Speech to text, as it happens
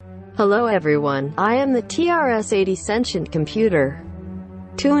Hello everyone, I am the TRS-80 sentient computer.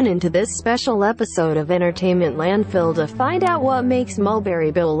 Tune into this special episode of Entertainment Landfill to find out what makes Mulberry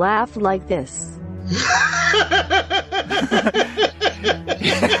Bill laugh like this.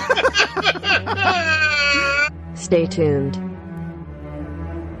 Stay tuned.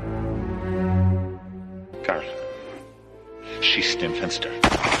 Carl, schieß dem Fenster.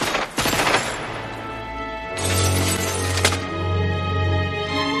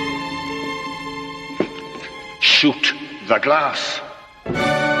 Shoot the glass.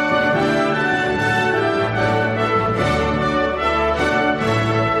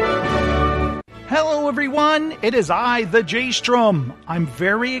 Hello everyone, it is I, the J-Strum. I'm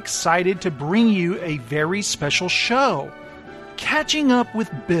very excited to bring you a very special show, Catching Up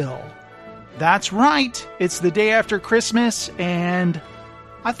with Bill. That's right, it's the day after Christmas, and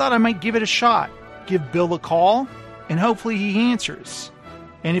I thought I might give it a shot. Give Bill a call, and hopefully he answers.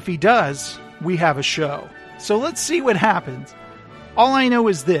 And if he does, we have a show. So let's see what happens. All I know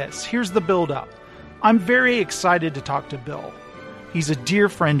is this. Here's the build-up. I'm very excited to talk to Bill. He's a dear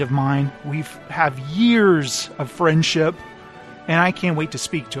friend of mine. We have years of friendship, and I can't wait to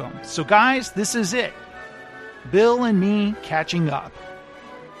speak to him. So guys, this is it. Bill and me catching up.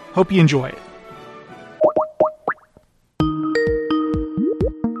 Hope you enjoy it.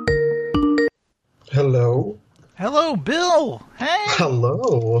 Hello. Hello, Bill. Hey.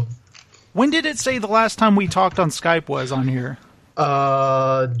 Hello. When did it say the last time we talked on Skype was on here?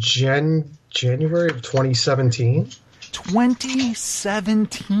 January of 2017.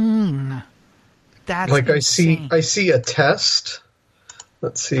 2017. That's like insane. I see a test.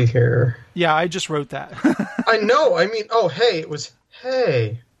 Let's see here. Yeah, I just wrote that. I know. I mean, oh hey, it was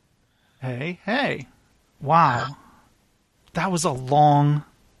hey. Hey. Wow. That was a long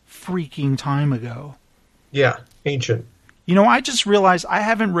freaking time ago. Yeah, ancient. You know, I just realized I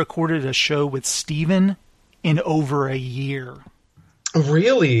haven't recorded a show with Steven in over a year.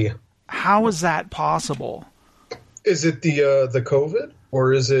 Really? How is that possible? Is it the COVID,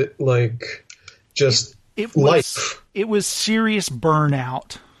 or is it like just life? It was serious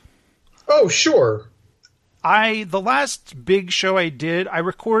burnout. Oh, sure. The last big show I did, I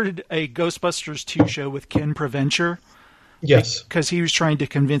recorded a Ghostbusters 2 show with Ken Preventure. Yes. Because he was trying to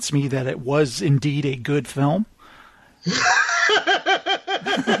convince me that it was indeed a good film. He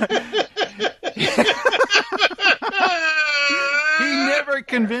never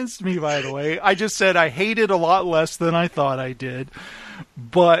convinced me, by the way. I just said I hated a lot less than I thought I did.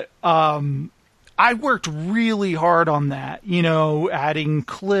 But I worked really hard on that, you know, adding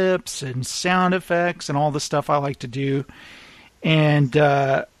clips and sound effects and all the stuff I like to do. And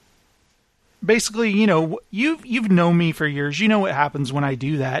basically, you know, you've known me for years. You know what happens when I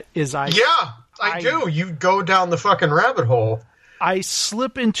do that is I do. You go down the fucking rabbit hole. I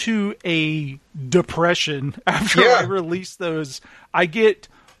slip into a depression after I release those. I get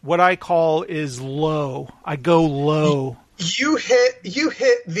what I call is low. I go low. You hit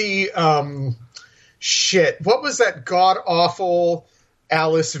the shit. What was that god awful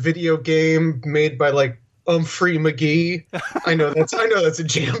Alice video game made by like Humphrey McGee? I know that's a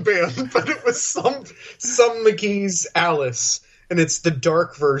jam band, but it was some McGee's Alice. And it's the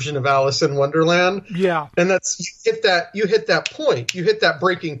dark version of Alice in Wonderland. Yeah. And you hit that point. You hit that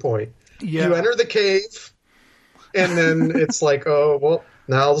breaking point. Yeah. You enter the cave, and then it's like, oh, well,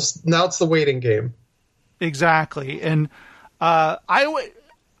 now it's the waiting game. Exactly. And I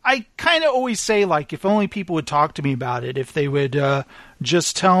kind of always say, like, if only people would talk to me about it, if they would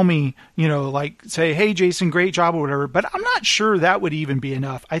just tell me, you know, like, say, hey, Jason, great job or whatever. But I'm not sure that would even be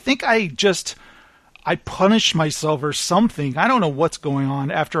enough. I think I punish myself or something. I don't know what's going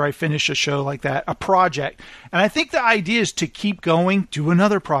on after I finish a show like that, a project. And I think the idea is to keep going, do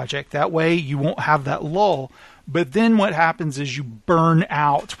another project. That way you won't have that lull. But then what happens is you burn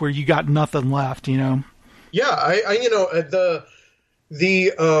out where you got nothing left, you know? Yeah, I you know,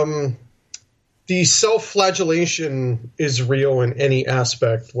 the self-flagellation is real in any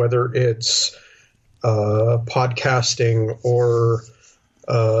aspect, whether it's podcasting or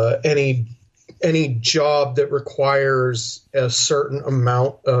any job that requires a certain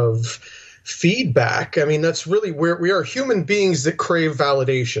amount of feedback. I mean, that's really where we are human beings that crave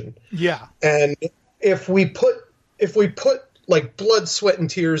validation. Yeah. And if we put like blood, sweat, and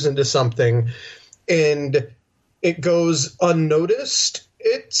tears into something and it goes unnoticed,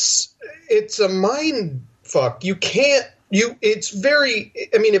 it's a mind fuck. It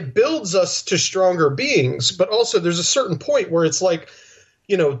builds us to stronger beings, but also there's a certain point where it's like,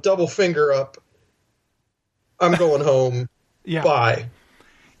 you know, double finger up. I'm going home. Yeah. Bye.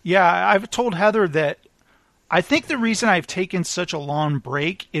 Yeah, I've told Heather that I think the reason I've taken such a long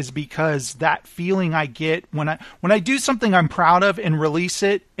break is because that feeling I get when I do something I'm proud of and release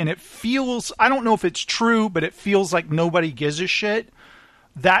it, and it feels, I don't know if it's true, but it feels like nobody gives a shit.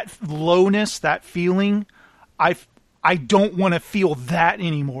 That lowness, that feeling, I don't want to feel that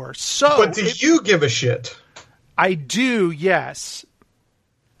anymore. So, but do you give a shit? I do, yes.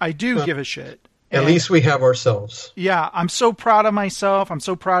 I do give a shit. At least we have ourselves. Yeah, I'm so proud of myself. I'm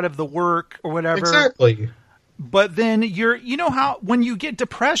so proud of the work or whatever. Exactly. But then you know how when you get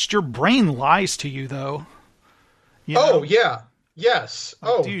depressed, your brain lies to you, though. You know? Oh, yeah. Yes.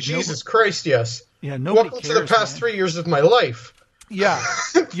 Oh, dude, Jesus Christ, yes. Yeah, nobody Welcome cares, to the past 3 years of my life. Yeah.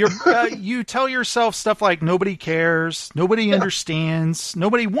 You tell yourself stuff like nobody cares, nobody understands,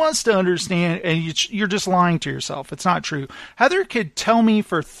 nobody wants to understand, and you're just lying to yourself. It's not true. Heather could tell me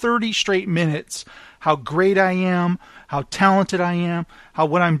for 30 straight minutes how great I am, how talented I am, how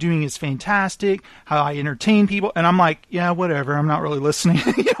what I'm doing is fantastic, how I entertain people, and I'm like, yeah, whatever, I'm not really listening.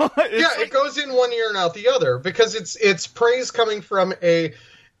 It goes in one ear and out the other because it's praise coming from a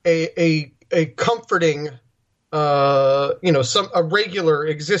comforting, a regular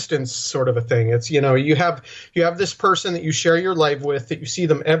existence sort of a thing. It's, you have this person that you share your life with, that you see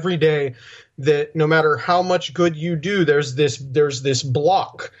them every day, that no matter how much good you do, there's this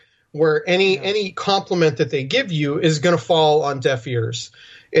block where any compliment that they give you is going to fall on deaf ears.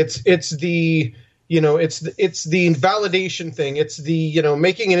 It's the validation thing. It's the,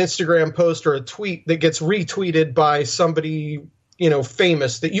 making an Instagram post or a tweet that gets retweeted by somebody,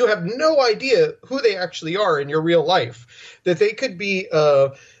 famous, that you have no idea who they actually are in your real life, that they could be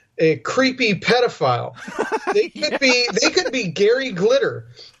a creepy pedophile. They could be Gary Glitter.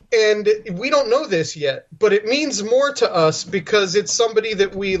 And we don't know this yet, but it means more to us because it's somebody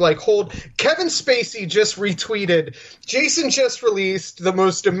that we hold. Kevin Spacey just retweeted. Jason just released the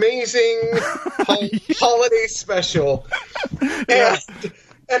most amazing holiday special. Yeah.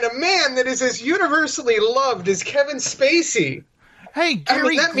 And a man that is as universally loved as Kevin Spacey. Hey,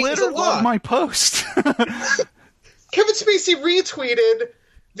 Gary Glitter loved my post. Kevin Spacey retweeted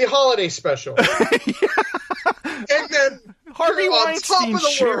the holiday special. And then Harvey Weinstein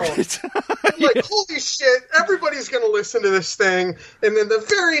shared it. Holy shit, everybody's going to listen to this thing. And then the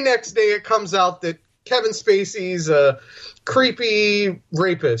very next day it comes out that Kevin Spacey's a creepy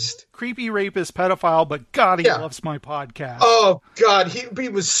rapist. Creepy rapist pedophile, but God, he loves my podcast. Oh, God, he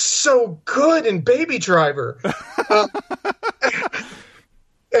was so good in Baby Driver.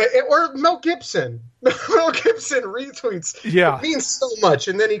 Or Mel Gibson. Mel Gibson retweets. Yeah. It means so much.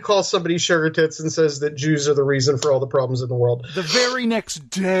 And then he calls somebody sugar tits and says that Jews are the reason for all the problems in the world. The very next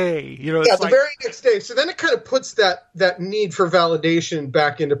day. Very next day. So then it kind of puts that need for validation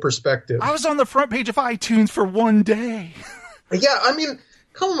back into perspective. I was on the front page of iTunes for one day. Yeah, I mean,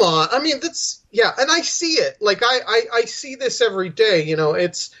 come on. I mean, and I see it. I see this every day.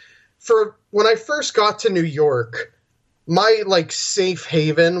 It's for when I first got to New York, my safe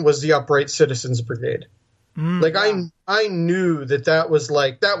haven was the Upright Citizens Brigade. I knew that was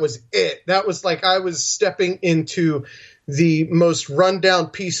it. That was I was stepping into the most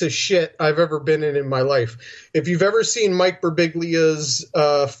rundown piece of shit I've ever been in my life. If you've ever seen Mike Birbiglia's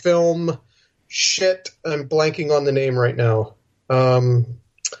film shit, I'm blanking on the name right now. The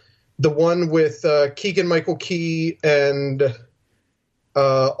one with Keegan-Michael Key and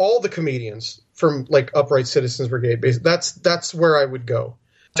all the comedians from Upright Citizens Brigade. That's where I would go.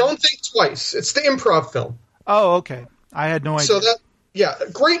 Don't think twice. It's the improv film. Oh, okay. I had no idea. So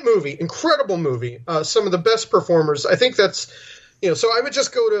great movie, incredible movie. Some of the best performers. I think that's, so I would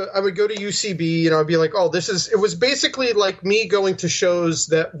just go to UCB, I'd be like, oh, it was basically like me going to shows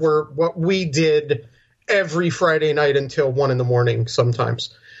that were what we did every Friday night until 1 a.m.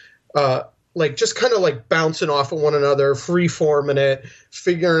 sometimes. Just kind of bouncing off of one another, free-forming it,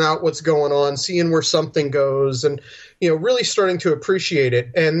 figuring out what's going on, seeing where something goes, and, really starting to appreciate it.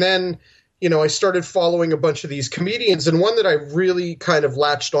 And then, I started following a bunch of these comedians, and one that I really kind of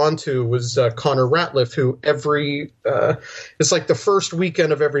latched onto was Connor Ratliff, who it's like the first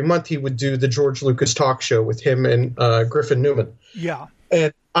weekend of every month he would do the George Lucas talk show with him and Griffin Newman. Yeah.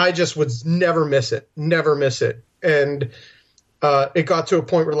 And I just would never miss it. And it got to a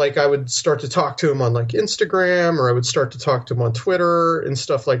point where I would start to talk to him on Instagram, or I would start to talk to him on Twitter and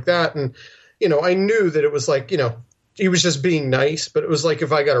stuff like that. And, I knew that it was he was just being nice, but it was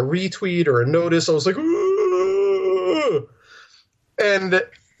if I got a retweet or a notice, I was like, ooh. And,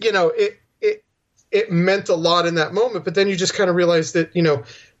 it meant a lot in that moment. But then you just kind of realize that,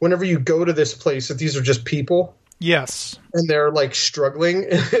 whenever you go to this place, that these are just people. Yes. And they're struggling.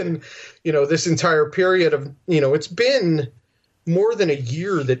 And, this entire period of, it's been more than a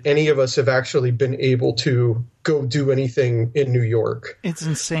year that any of us have actually been able to go do anything in New York. It's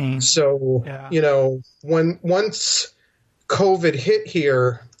insane. So, once COVID hit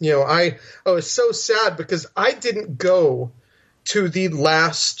here, I was so sad because I didn't go to the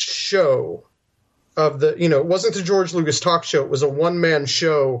last show of it wasn't the George Lucas talk show. It was a one-man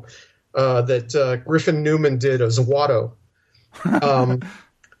show that Griffin Newman did as Watto.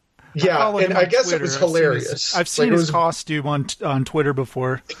 Yeah, and I guess it was hilarious. I've seen his costume on Twitter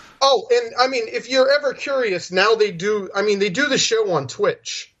before. Oh, and I mean, if you're ever curious, now they do the show on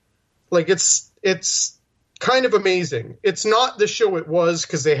Twitch. Like, it's kind of amazing. It's not the show it was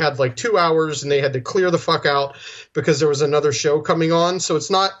because they had like 2 hours and they had to clear the fuck out because there was another show coming on. So it's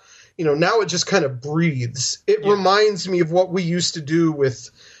not, now it just kind of breathes. It reminds me of what we used to do with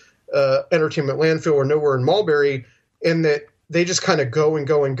Entertainment Landfill or Nowhere in Mulberry, in that they just kind of go and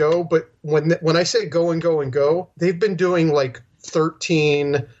go and go. But when I say go and go and go, they've been doing like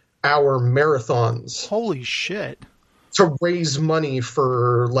 13-hour marathons. Holy shit. To raise money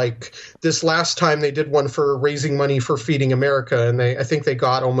for, like, this last time they did one for raising money for Feeding America, and I think they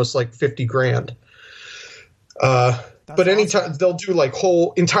got almost like $50,000. But anytime awesome. They'll do like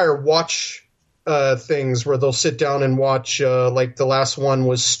whole entire watch things where they'll sit down and watch. Like the last one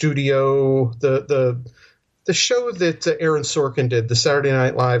was Studio, the show that Aaron Sorkin did, the Saturday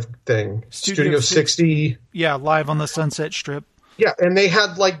Night Live thing, Studio 60. Yeah, live on the Sunset Strip. Yeah, and they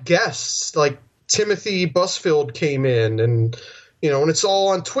had like guests, like Timothy Busfield came in, and and it's all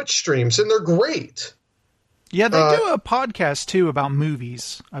on Twitch streams, and they're great. Yeah, they do a podcast too about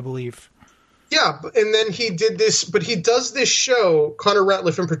movies, I believe. Yeah, and then he did this, but he does this show, Connor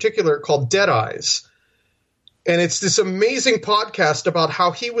Ratliff in particular, called Dead Eyes. And it's this amazing podcast about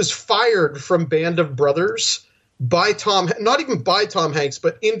how he was fired from Band of Brothers by not even by Tom Hanks,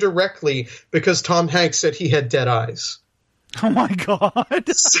 but indirectly because Tom Hanks said he had dead eyes. Oh my God.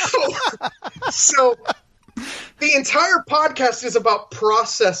 So the entire podcast is about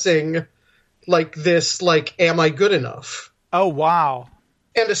processing like this, like, am I good enough? Oh, wow.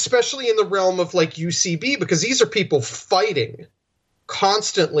 And especially in the realm of like UCB, because these are people fighting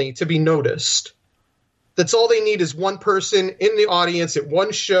constantly to be noticed. That's all they need is one person in the audience at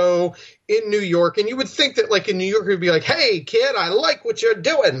one show in New York. And you would think that, like, in New York, it would be like, hey, kid, I like what you're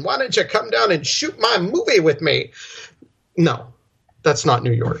doing. Why don't you come down and shoot my movie with me? No, that's not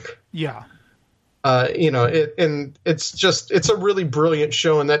New York. Yeah. And it's a really brilliant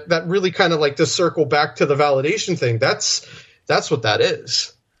show. And that really kind of, like, to circle back to the validation thing, that's what that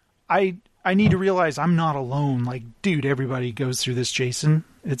is. I need to realize I'm not alone. Like, dude, everybody goes through this, Jason.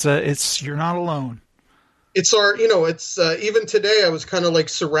 You're not alone. It's even today I was kind of like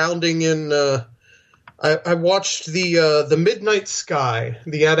surrounding in, I watched the Midnight Sky,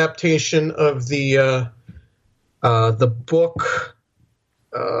 the adaptation of the book,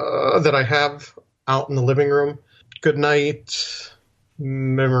 that I have out in the living room. Good night,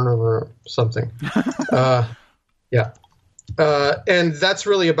 something. Yeah. And that's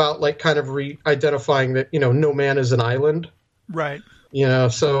really about like kind of re-identifying that, no man is an island. Right.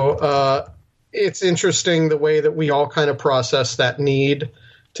 So, it's interesting the way that we all kind of process that need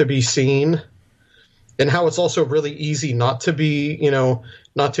to be seen, and how it's also really easy not to be,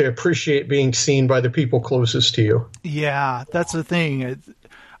 not to appreciate being seen by the people closest to you. Yeah, that's the thing.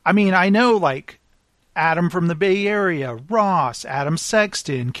 I mean, I know like Adam from the Bay Area, Ross, Adam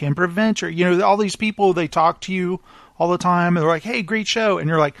Sexton, Kemper Venture, all these people, they talk to you all the time, and they're like, hey, great show. And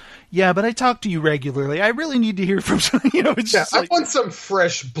you're like, yeah, but I talk to you regularly. I really need to hear from some, it's just I want some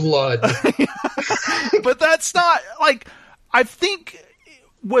fresh blood. But that's not, like, I think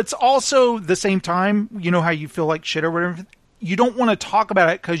what's also the same time, how you feel like shit or whatever, you don't want to talk about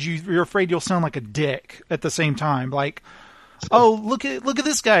it because you're afraid you'll sound like a dick at the same time. Like, oh, look at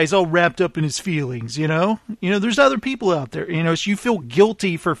this guy. He's all wrapped up in his feelings, there's other people out there, so you feel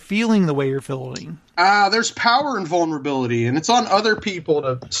guilty for feeling the way you're feeling. There's power in vulnerability, and it's on other people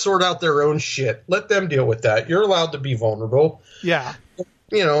to sort out their own shit. Let them deal with that. You're allowed to be vulnerable. Yeah.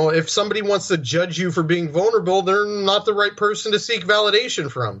 If somebody wants to judge you for being vulnerable, they're not the right person to seek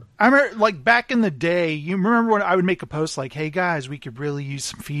validation from. I remember, like, back in the day, you remember when I would make a post like, hey, guys, we could really use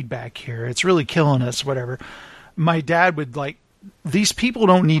some feedback here. It's really killing us, whatever. My dad would, like, these people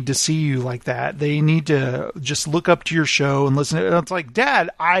don't need to see you like that. They need to just look up to your show and listen to it. It's like,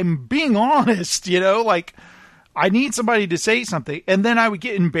 Dad, I'm being honest, like, I need somebody to say something. And then I would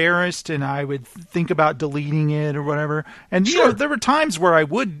get embarrassed and I would think about deleting it or whatever. And, sure. There were times where I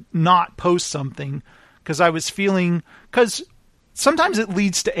would not post something because I was feeling, because sometimes it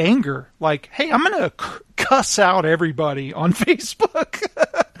leads to anger. Like, hey, I'm going to cuss out everybody on Facebook,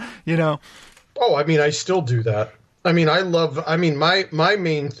 Oh, I mean, I still do that. I mean, my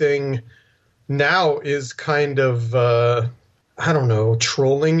main thing now is kind of, I don't know,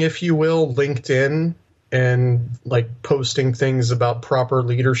 trolling, if you will, LinkedIn, and like posting things about proper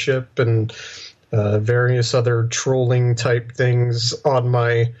leadership and various other trolling type things on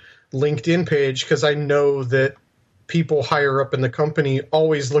my LinkedIn page, because I know that people higher up in the company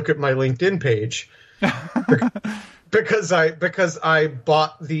always look at my LinkedIn page because I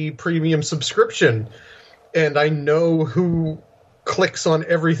bought the premium subscription, and I know who clicks on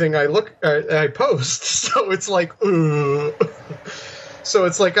everything I post. So it's like, ugh. So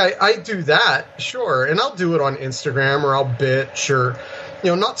it's like I do that, sure, and I'll do it on Instagram, or I'll bitch, or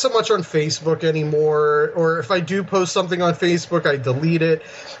not so much on Facebook anymore. Or if I do post something on Facebook, I delete it.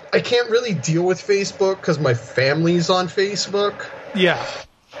 I can't really deal with Facebook because my family's on Facebook. Yeah.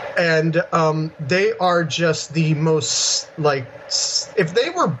 And they are just the most, like, if they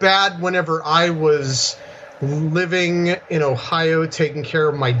were bad whenever I was living in Ohio taking care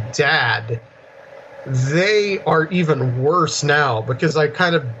of my dad, they are even worse now because I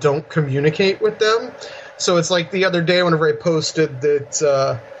kind of don't communicate with them. So it's like the other day whenever I posted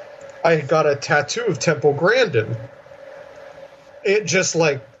that I got a tattoo of Temple Grandin, it just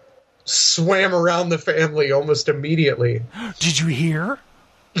like swam around the family almost immediately. Did you hear?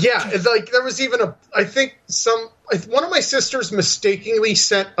 Yeah, it's like there was even one of my sisters mistakenly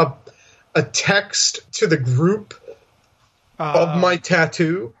sent a text to the group of my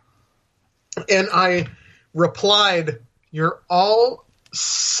tattoo, and I replied, "You're all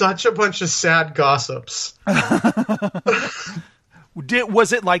such a bunch of sad gossips."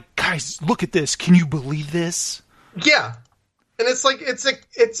 Was it like, guys, look at this? Can you believe this? Yeah. And it's like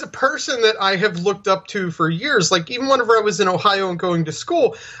it's a person that I have looked up to for years. Like, even whenever I was in Ohio and going to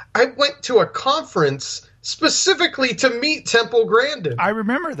school, I went to a conference specifically to meet Temple Grandin. I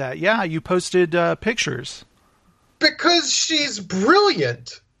remember that. Yeah, you posted pictures. Because she's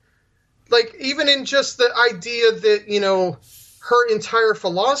brilliant. Like, even in just the idea that, her entire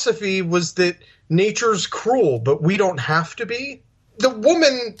philosophy was that nature's cruel, but we don't have to be. The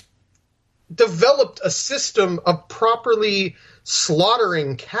woman developed a system of properly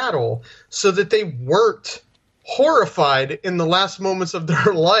slaughtering cattle so that they weren't horrified in the last moments of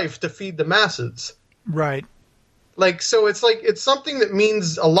their life to feed the masses. Right. Like, so it's something that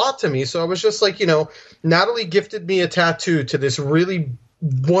means a lot to me. So I was just like, Natalie gifted me a tattoo to this really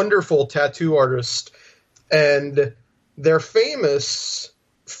wonderful tattoo artist, and they're famous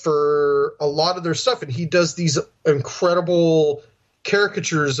for a lot of their stuff. And he does these incredible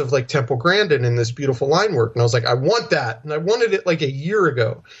caricatures of like Temple Grandin in this beautiful line work. And I was like, I want that. And I wanted it like a year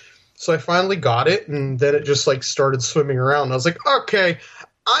ago. So I finally got it, and then it just like started swimming around. And I was like, okay,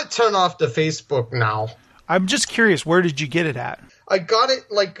 I turn off the Facebook now. I'm just curious, where did you get it at? I got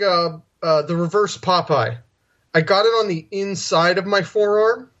it like the reverse Popeye. I got it on the inside of my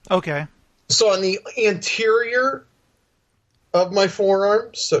forearm. Okay. So on the anterior of my forearm,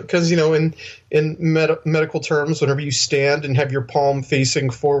 so because in medical terms, whenever you stand and have your palm facing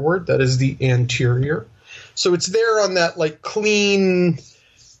forward, that is the anterior. So it's there on that like clean,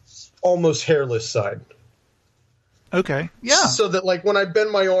 almost hairless side. Okay, yeah. So that like when I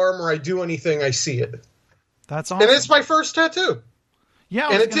bend my arm or I do anything, I see it. That's awesome. And it's my first tattoo. Yeah,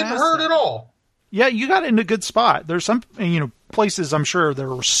 and it didn't hurt at all. Yeah, you got it in a good spot. There's some places I'm sure that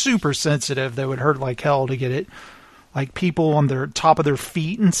were super sensitive that would hurt like hell to get it. Like people on their top of their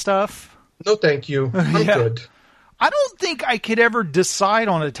feet and stuff. No, thank you. I'm good. I don't think I could ever decide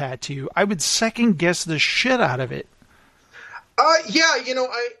on a tattoo. I would second guess the shit out of it. Yeah,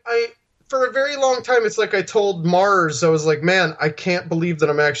 I for a very long time, it's like I told Mars, I was like, man, I can't believe that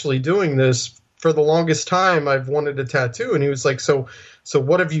I'm actually doing this. For the longest time, I've wanted a tattoo. And he was like, so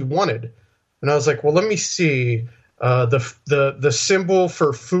what have you wanted? And I was like, well, let me see. The symbol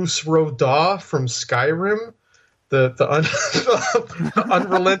for Fus Ro Dah from Skyrim. The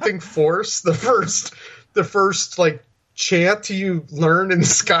unrelenting force, the first like chant you learn in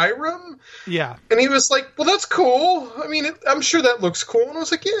Skyrim. Yeah. And he was like, well, that's cool. I mean, I'm sure that looks cool. And I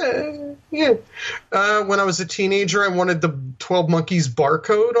was like, yeah. When I was a teenager, I wanted the 12 Monkeys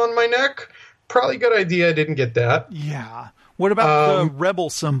barcode on my neck. Probably a good idea. I didn't get that. Yeah. What about the rebel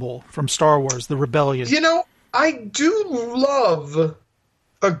symbol from Star Wars, the rebellion? I do love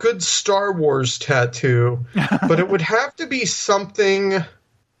a good Star Wars tattoo, but it would have to be something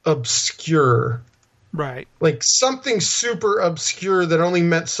obscure. Right. Like something super obscure that only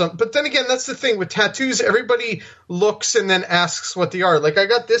meant some. But then again, that's the thing with tattoos. Everybody looks and then asks what they are. Like I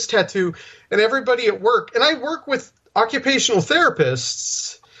got this tattoo, and everybody at work, and I work with occupational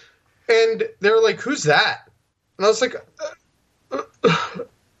therapists, and they're like, who's that? And I was like,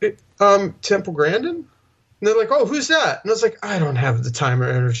 Temple Grandin? they're like, "Oh, who's that?" And I was like, "I don't have the time or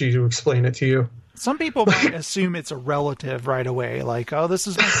energy to explain it to you." Some people might assume it's a relative right away, like, "Oh, this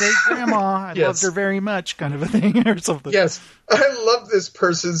is my great grandma. I Yes. loved her very much," kind of a thing, or something. Yes, I love this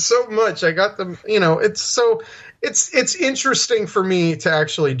person so much. I got them. It's interesting for me to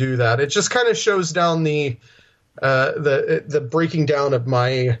actually do that. It just kind of shows down the breaking down of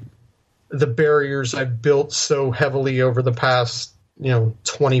the barriers I've built so heavily over the past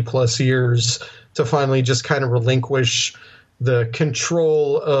 20 plus years to finally just kind of relinquish the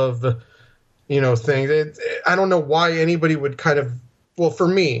control of things. I don't know why anybody would for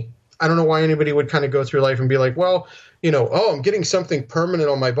me, I don't know why anybody would kind of go through life and be like, well, I'm getting something permanent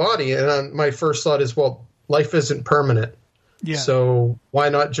on my body. And my first thought is, well, life isn't permanent. Yeah. So why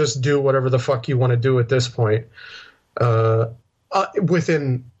not just do whatever the fuck you want to do at this point,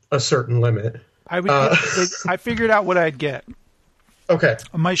 within a certain limit? I figured out what I'd get. Okay.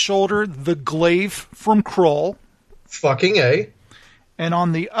 On my shoulder, the glaive from Krull. Fucking A. And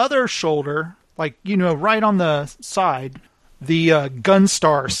on the other shoulder, right on the side, the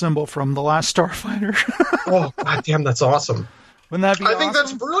Gunstar symbol from The Last Starfighter. Oh, goddamn, that's awesome. Wouldn't that be awesome? I think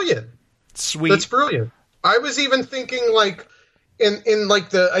that's brilliant. Sweet. That's brilliant. I was even thinking, I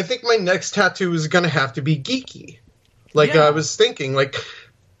think my next tattoo is going to have to be geeky. Yeah. I was thinking, I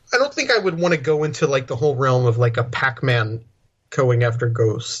don't think I would want to go into, the whole realm of, a Pac-Man going after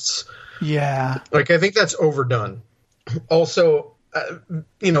ghosts. Yeah. I think that's overdone. Also,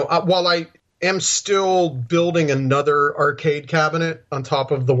 while I am still building another arcade cabinet on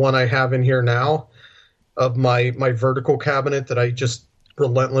top of the one I have in here now, of my vertical cabinet that I just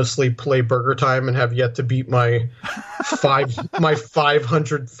relentlessly play Burger Time and have yet to beat my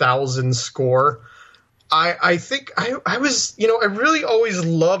 500,000 score. I think I was, I really always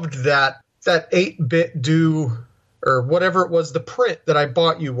loved that 8-bit do or whatever it was, the print that I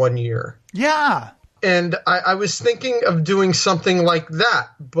bought you one year. Yeah. And I was thinking of doing something like that,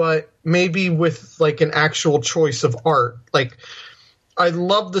 but maybe with an actual choice of art. I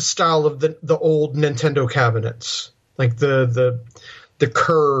love the style of the old Nintendo cabinets, the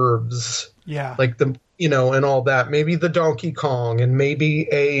curves, yeah, and all that. Maybe the Donkey Kong, and maybe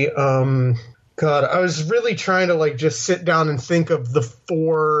a God. I was really trying to just sit down and think of the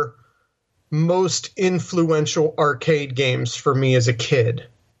 4 most influential arcade games for me as a kid.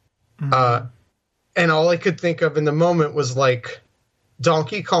 Mm-hmm. And all I could think of in the moment was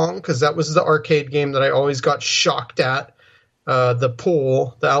Donkey Kong, because that was the arcade game that I always got shocked at. The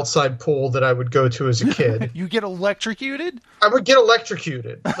outside pool that I would go to as a kid. You get electrocuted? I would get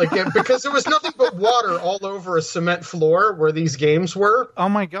electrocuted. Because there was nothing but water all over a cement floor where these games were. Oh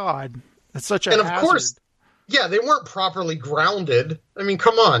my God. That's such a hazard. And of course, yeah, they weren't properly grounded. I mean,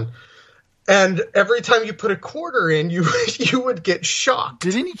 come on. And every time you put a quarter in, you would get shocked.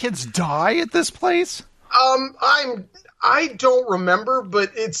 Did any kids die at this place? I don't remember,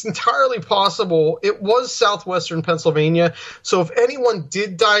 but it's entirely possible. It was southwestern Pennsylvania, so if anyone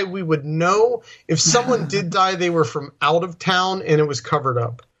did die, we would know. If someone did die, they were from out of town, and it was covered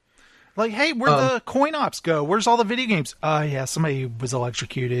up. Hey, where'd the coin ops go? Where's all the video games? Yeah, somebody was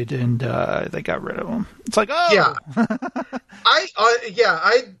electrocuted, and they got rid of them. It's oh!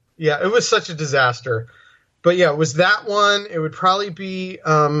 Yeah, it was such a disaster. But yeah, it was that one. It would probably be,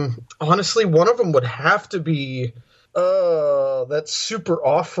 honestly, one of them would have to be that Super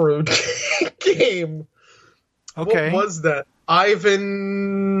Off-Road game. Okay. What was that?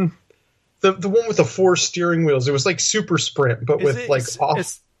 Ivan, the one with the 4 steering wheels. It was like Super Sprint, but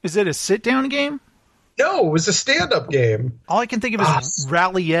Is it a sit-down game? No, it was a stand-up game. All I can think of is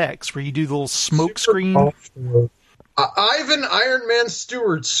Rally X, where you do the little smoke screen. Off-road. Ivan Iron Man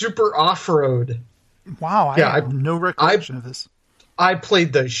Stewart, Super Off-Road. Wow, I have no recollection of this. I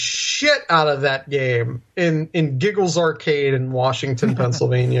played the shit out of that game in Giggles Arcade in Washington,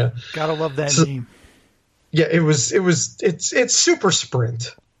 Pennsylvania. Gotta love that game. Yeah, it's Super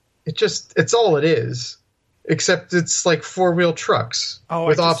Sprint. It's all it is. Except it's 4-wheel trucks. Oh,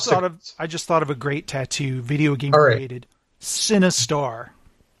 with I just thought of a great tattoo, video game related. Sinistar.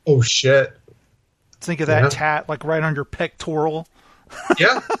 Oh shit. Think of that tat right on your pectoral.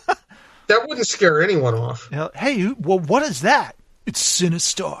 Yeah. That wouldn't scare anyone off. Hey, well, what is that? It's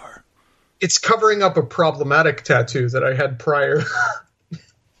Sinistar. It's covering up a problematic tattoo that I had prior.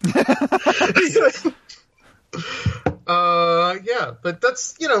 Yeah, but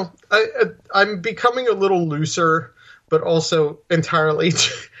that's, I'm becoming a little looser, but also entirely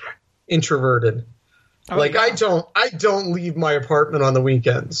introverted. Oh, yeah. I don't leave my apartment on the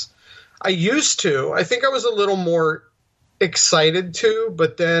weekends. I used to. I think I was a little more excited to,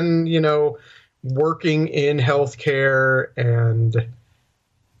 but then, working in healthcare and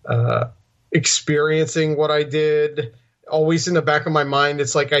experiencing what I did. Always in the back of my mind,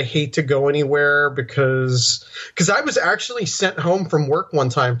 it's like I hate to go anywhere because I was actually sent home from work one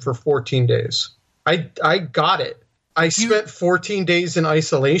time for 14 days. I got it. I spent 14 days in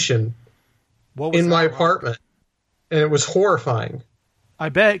isolation in my apartment, and it was horrifying. I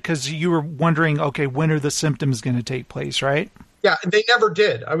bet, because you were wondering, okay, when are the symptoms going to take place, right? Yeah, they never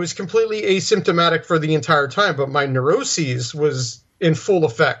did. I was completely asymptomatic for the entire time, but my neuroses was in full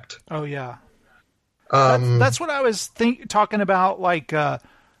effect. Oh, yeah. That's what I was talking about, like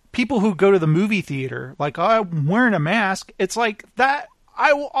people who go to the movie theater, like, oh, I'm wearing a mask. It's like that.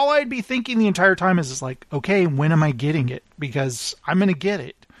 All I'd be thinking the entire time is like, okay, when am I getting it? Because I'm going to get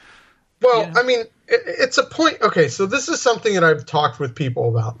it. Well, I mean, it's a point. Okay, so this is something that I've talked with people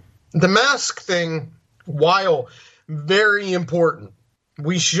about. The mask thing, while very important,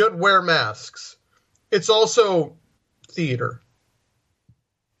 we should wear masks. It's also theater.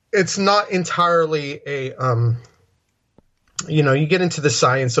 It's not entirely a, you get into the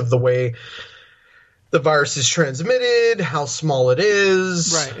science of the way the virus is transmitted, how small it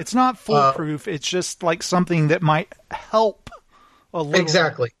is. Right. It's not foolproof. It's just like something that might help a little.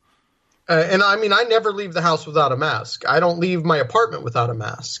 Exactly. And I mean, I never leave the house without a mask. I don't leave my apartment without a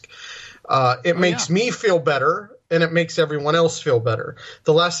mask. It makes me feel better, and it makes everyone else feel better.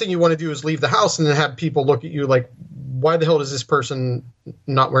 The last thing you want to do is leave the house and then have people look at you like, why the hell is this person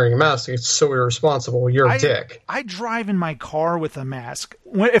not wearing a mask? It's so irresponsible. You're a dick. I drive in my car with a mask.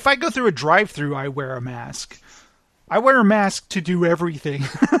 If I go through a drive-thru, I wear a mask. I wear a mask to do everything.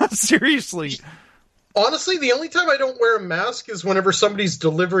 Seriously. Honestly, the only time I don't wear a mask is whenever somebody's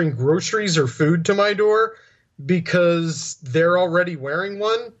delivering groceries or food to my door because they're already wearing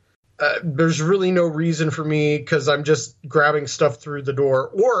one. There's really no reason for me because I'm just grabbing stuff through the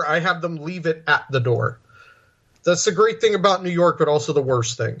door, or I have them leave it at the door. That's the great thing about New York, but also the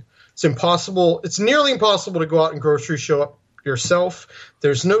worst thing. It's impossible. It's nearly impossible to go out and grocery shop yourself.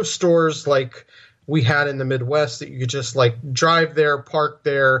 There's no stores like we had in the Midwest that you could just like drive there, park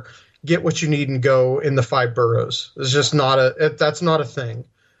there, get what you need and go in the 5 boroughs. It's just that's not a thing.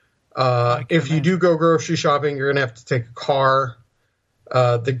 If you do go grocery shopping, you're going to have to take a car.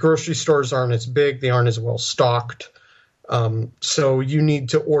 The grocery stores aren't as big. They aren't as well stocked. So you need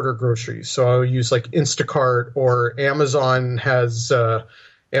to order groceries. So I'll use like Instacart, or Amazon has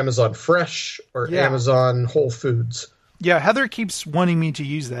Amazon Fresh, or Amazon Whole Foods. Yeah, Heather keeps wanting me to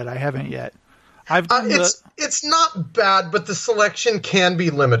use that. I haven't yet. It's not bad, but the selection can be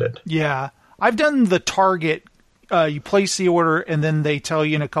limited. Yeah. I've done the Target. You place the order, and then they tell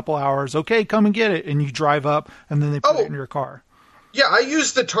you in a couple hours, okay, come and get it. And you drive up, and then they put it in your car. Yeah, I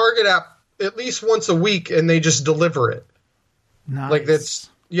use the Target app at least once a week, and they just deliver it. Nice. Like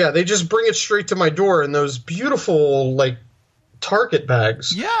they just bring it straight to my door in those beautiful like Target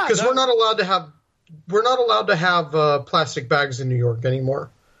bags. Yeah, because we're not allowed to have plastic bags in New York anymore.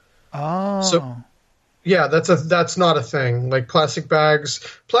 Oh, so yeah, that's not a thing. Like plastic bags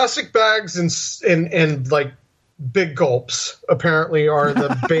and like big gulps apparently are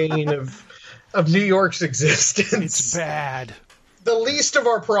the bane of New York's existence. It's bad. The least of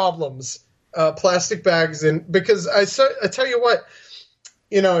our problems. Plastic bags, because I tell you what,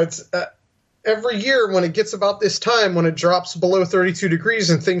 it's every year when it gets about this time, when it drops below 32 degrees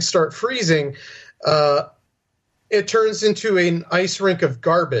and things start freezing, it turns into an ice rink of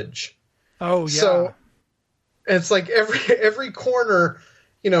garbage. Oh yeah. So it's like every corner,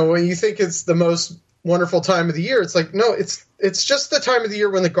 when you think it's the most wonderful time of the year, it's like, no, it's just the time of the year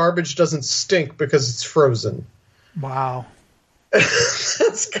when the garbage doesn't stink because it's frozen. Wow.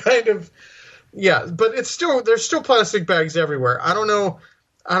 That's kind of. Yeah, but there's still plastic bags everywhere. I don't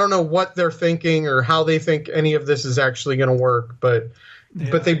know what they're thinking or how they think any of this is actually going to work, but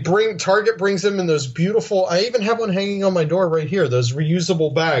Target brings them in those beautiful. I even have one hanging on my door right here. Those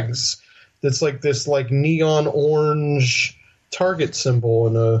reusable bags. That's like this like neon orange Target symbol,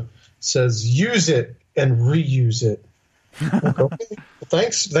 and says "Use it and reuse it." Okay.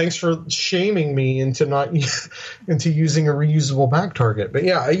 Thanks for shaming me into using a reusable bag, Target. But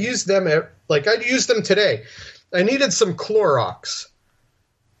yeah, I use them I'd use them today. I needed some Clorox,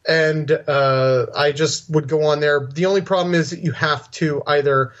 and I just would go on there. The only problem is that you have to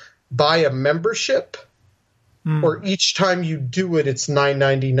either buy a membership, or each time you do it, it's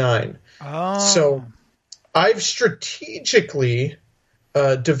 $9.99. Oh. So I've strategically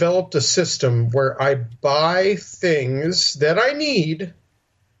developed a system where I buy things that I need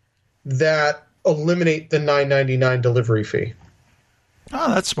that eliminate the $9.99 delivery fee.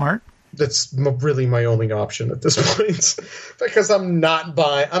 Oh, that's smart. That's really my only option at this point, because I'm not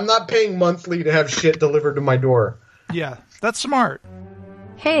paying monthly to have shit delivered to my door. Yeah, that's smart.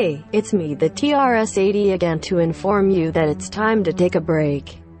 Hey, it's me, the TRS-80 again, to inform you that it's time to take a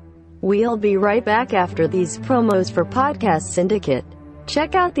break. We'll be right back after these promos for Podcast Syndicate.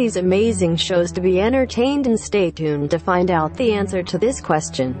 Check out these amazing shows to be entertained and stay tuned to find out the answer to this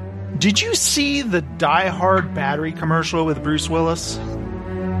question. Did you see the Die Hard battery commercial with Bruce Willis?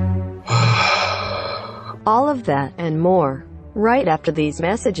 All of that and more, right after these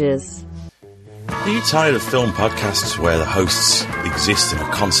messages. Are you tired of film podcasts where the hosts exist in a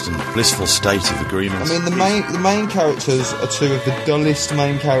constant, blissful state of agreement? I mean, the main characters are two of the dullest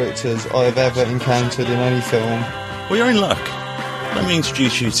main characters I have ever encountered in any film. Well, you're in luck. Let me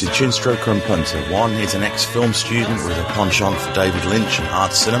introduce you to Chinstroker and Punter. One is an ex-film student with a penchant for David Lynch and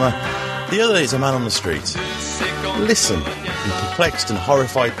art cinema. The other is a man on the street. Listen in perplexed and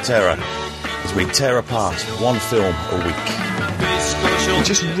horrified terror as we tear apart one film a week. It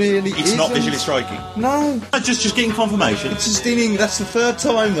just really It's not visually striking. No. Just getting confirmation. It's just that's the third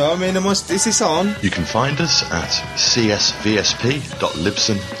time though. I mean, is this on? You can find us at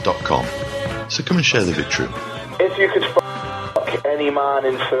csvsp.libsyn.com. So come and share the victory. If you could fuck any man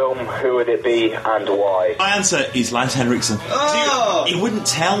in film, who would it be and why? My answer is Lance Henriksen. Oh! He wouldn't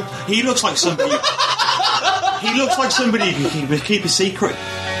tell. He looks like somebody. He looks like somebody who can keep a secret.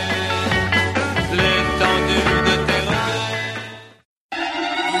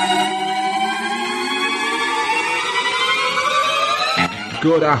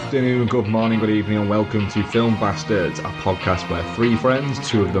 Good afternoon, good morning, good evening, and welcome to Film Bastards, a podcast where three friends,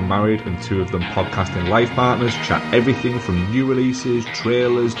 two of them married and two of them podcasting life partners, chat everything from new releases,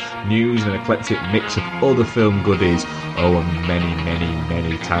 trailers, news, and an eclectic mix of other film goodies. Oh, and many, many,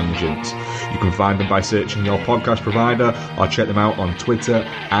 many tangents. You can find them by searching your podcast provider or check them out on Twitter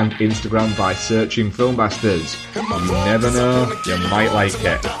and Instagram by searching Film Bastards. You never know, you might like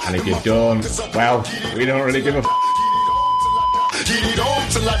it. And if you don't, well, we don't really give a Get it on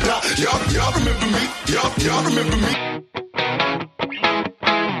till I die. Y'all remember me. Y'all remember me.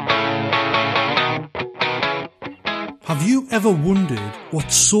 Have you ever wondered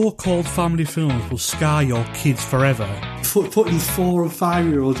what so-called family films will scar your kids forever? Putting 4 and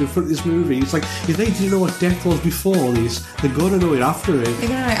 5-year-olds in front of this movie, it's like, if they didn't know what death was before this, they're going to know it after it. They're going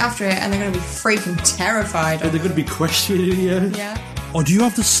to know it after it, and they're going to be freaking terrified. And they're going to be questioning you. Yeah. Or do you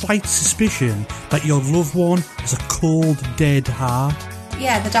have the slight suspicion that your loved one has a cold, dead heart?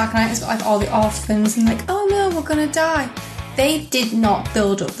 Yeah, The Dark Knight has got like all the orphans and like, oh no, we're gonna die. They did not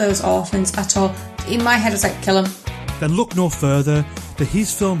build up those orphans at all. In my head, it's like, kill them. Then look no further. The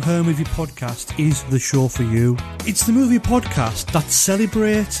His Film Her Movie podcast is the show for you. It's the movie podcast that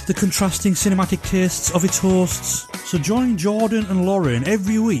celebrates the contrasting cinematic tastes of its hosts. So join Jordan and Lauren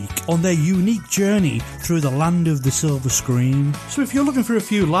every week on their unique journey through the land of the silver screen. So if you're looking for a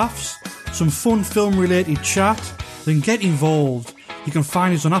few laughs, some fun film-related chat, then get involved. You can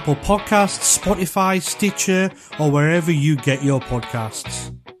find us on Apple Podcasts, Spotify, Stitcher, or wherever you get your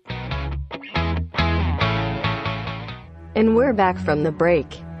podcasts. And we're back from the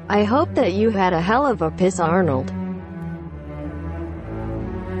break. I hope that you had a hell of a piss, Arnold.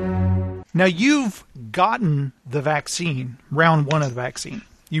 Now, you've gotten the vaccine, round 1 of the vaccine.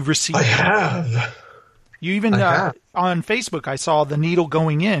 You've received I have. You even, on Facebook, I saw the needle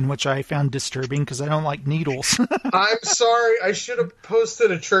going in, which I found disturbing because I don't like needles. I'm sorry. I should have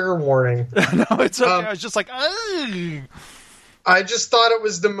posted a trigger warning. No, it's okay. I was just like, ugh. I just thought it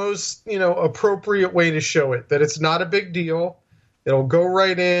was the most, appropriate way to show it, that it's not a big deal. It'll go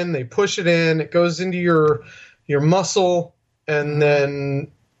right in. They push it in. It goes into your muscle, and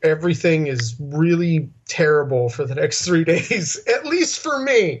then everything is really terrible for the next 3 days, at least for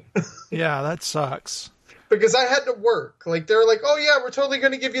me. Yeah, that sucks. Because I had to work. Like, they're like, oh, yeah, we're totally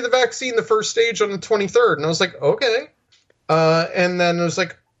going to give you the vaccine the first stage on the 23rd. And I was like, okay. And then it was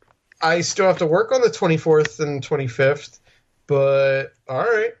like, I still have to work on the 24th and 25th. But, all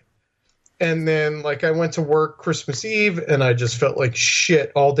right. And then, like, I went to work Christmas Eve, and I just felt like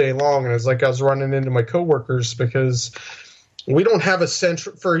shit all day long. And it was like I was running into my coworkers because we don't have a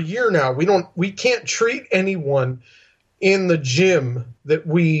central – for a year now, we can't treat anyone in the gym that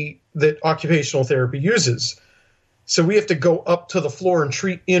occupational therapy uses. So we have to go up to the floor and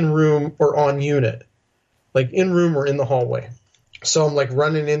treat in room or on unit, like in room or in the hallway. So I'm like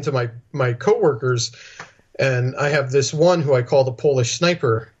running into my coworkers, and I have this one who I call the Polish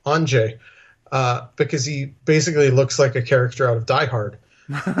sniper, Andrzej, because he basically looks like a character out of Die Hard.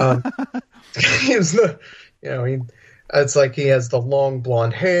 It's like he has the long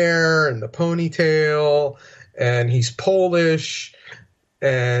blonde hair and the ponytail, and he's Polish.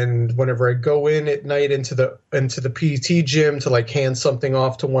 And whenever I go in at night into the PT gym to like hand something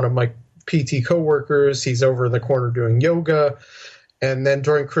off to one of my PT coworkers, he's over in the corner doing yoga. And then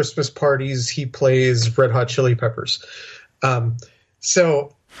during Christmas parties, he plays Red Hot Chili Peppers.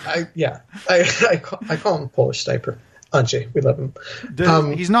 So I call him Polish Sniper. Andrzej, we love him.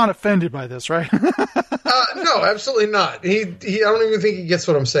 He's not offended by this, right? No, absolutely not. I don't even think he gets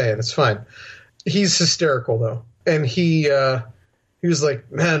what I'm saying. It's fine. He's hysterical though, and he was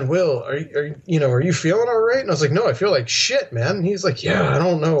like, "Man, Will, are you feeling all right?" And I was like, "No, I feel like shit, man." And he's like, "Yeah, I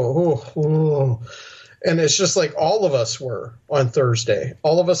don't know." Oh. And it's just like all of us were on Thursday,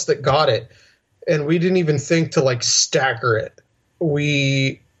 all of us that got it, and we didn't even think to like stagger it.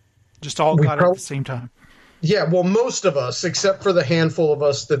 We just all got it at the same time. Yeah, well, most of us, except for the handful of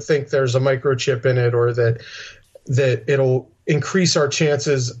us that think there's a microchip in it, or that it'll increase our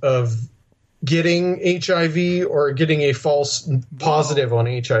chances of getting HIV or getting a false positive on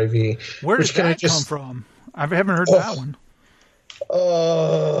HIV. Where does that come from? I haven't heard that one.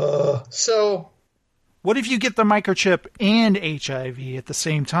 So, what if you get the microchip and HIV at the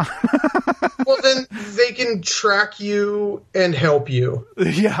same time? Well, then they can track you and help you.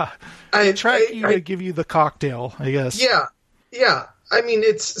 Yeah. To give you the cocktail, I guess. Yeah. I mean,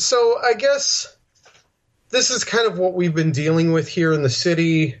 I guess this is kind of what we've been dealing with here in the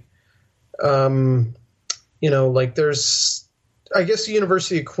city. Like I guess the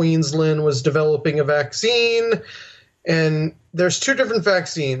University of Queensland was developing a vaccine, and there's two different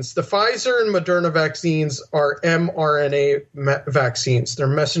vaccines. The Pfizer and Moderna vaccines are mRNA vaccines. They're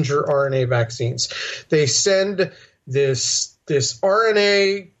messenger RNA vaccines. They send this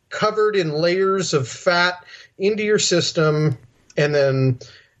RNA covered in layers of fat into your system, and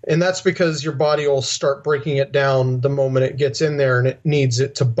that's because your body will start breaking it down the moment it gets in there, and it needs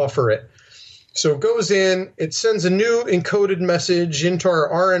it to buffer it. So it goes in, it sends a new encoded message into our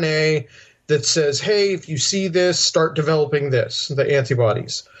RNA that says, hey, if you see this, start developing this, the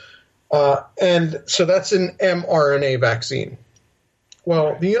antibodies. And so that's an mRNA vaccine.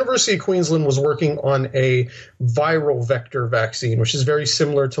 Well, the University of Queensland was working on a viral vector vaccine, which is very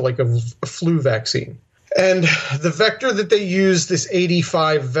similar to like a flu vaccine. And the vector that they used, this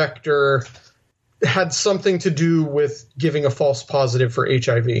 85 vector, had something to do with giving a false positive for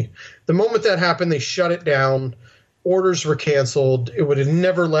HIV. The moment that happened, they shut it down. Orders were canceled. It would have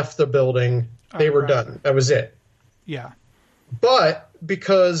never left the building. They were done. That was it. Yeah. But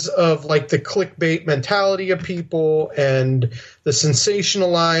because of like the clickbait mentality of people and the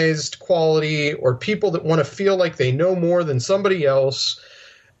sensationalized quality, or people that want to feel like they know more than somebody else,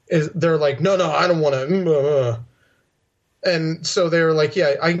 they're like, no, I don't want to. And so they're like,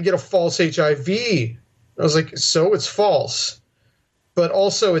 yeah, I can get a false HIV. I was like, so it's false. But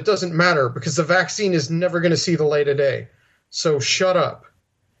also it doesn't matter because the vaccine is never going to see the light of day. So shut up.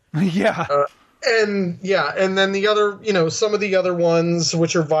 Yeah. And then the other, some of the other ones,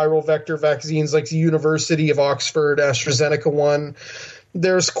 which are viral vector vaccines, like the University of Oxford AstraZeneca one,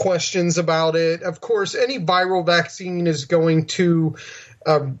 there's questions about it. Of course, any viral vaccine is going to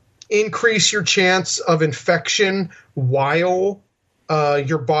increase your chance of infection while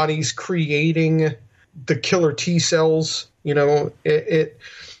your body's creating the killer T cells.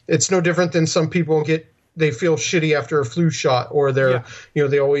 It's no different than some people they feel shitty after a flu shot, or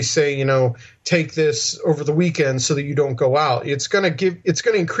they always say, take this over the weekend so that you don't go out. It's going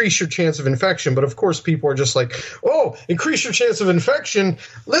to increase your chance of infection. But of course, people are just like, oh, increase your chance of infection.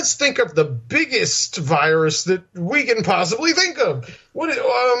 Let's think of the biggest virus that we can possibly think of.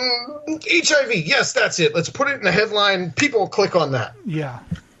 HIV. Yes, that's it. Let's put it in the headline. People will click on that. Yeah.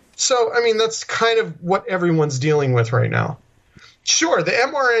 So, I mean, that's kind of what everyone's dealing with right now. Sure, the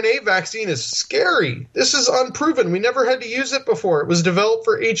mRNA vaccine is scary. This is unproven. We never had to use it before. It was developed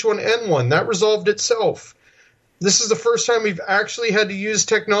for H1N1. That resolved itself. This is the first time we've actually had to use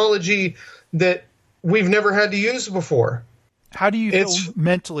technology that we've never had to use before. How do you feel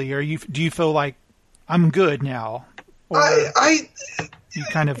mentally? Do you feel like I'm good now? Or you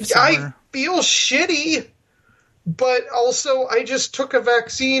kind of I feel shitty, but also I just took a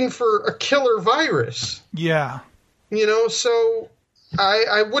vaccine for a killer virus. Yeah. So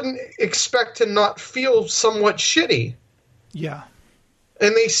I wouldn't expect to not feel somewhat shitty. Yeah.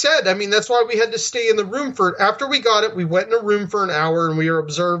 And they said, I mean, that's why we had to stay in the room after we got it, we went in a room for an hour and we were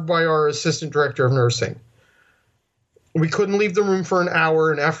observed by our assistant director of nursing. We couldn't leave the room for an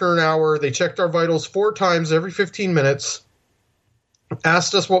hour, and after an hour, they checked our vitals 4 times every 15 minutes,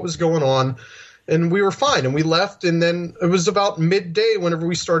 asked us what was going on, and we were fine. And we left, and then it was about midday whenever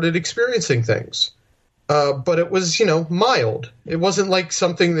we started experiencing things. But it was, mild. It wasn't like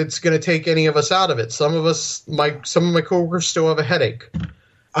something that's going to take any of us out of it. Some of my coworkers still have a headache.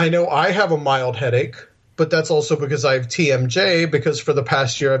 I know I have a mild headache, but that's also because I have TMJ, because for the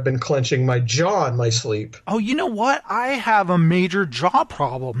past year I've been clenching my jaw in my sleep. Oh, you know what? I have a major jaw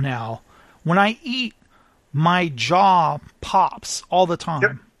problem now. When I eat, my jaw pops all the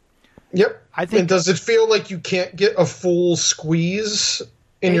time. Yep. I think. And does it feel like you can't get a full squeeze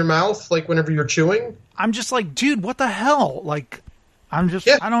in your mouth, like whenever you're chewing? I'm just like, dude, what the hell? Like, I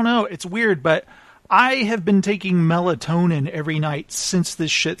don't know. It's weird, but I have been taking melatonin every night since this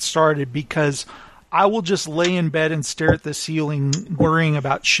shit started because I will just lay in bed and stare at the ceiling worrying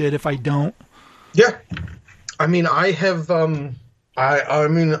about shit if I don't. Yeah. I mean, I have,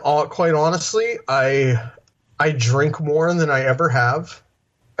 quite honestly, I drink more than I ever have.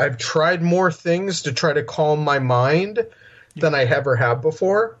 I've tried more things to try to calm my mind than I ever have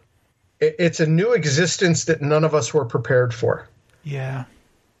before. It's a new existence that none of us were prepared for. Yeah.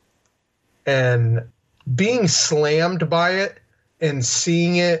 And being slammed by it and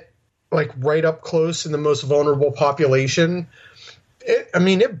seeing it like right up close in the most vulnerable population,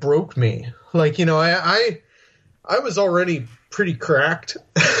 it broke me. Like, you know, I was already pretty cracked,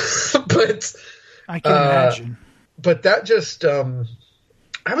 but I can imagine. But that just, that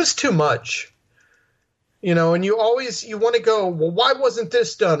was too much. You know, and you want to go, well, why wasn't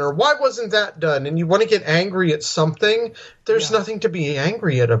this done? Or why wasn't that done? And you want to get angry at something. There's nothing to be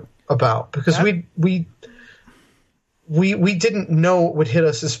angry about because we didn't know it would hit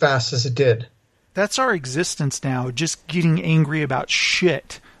us as fast as it did. That's our existence now, just getting angry about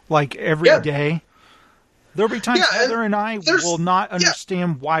shit, like every day. There'll be times Heather and I will not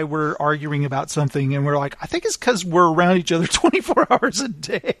understand why we're arguing about something, and we're like, I think it's because we're around each other 24 hours a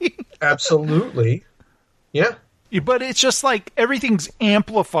day. Absolutely. Yeah. But it's just like everything's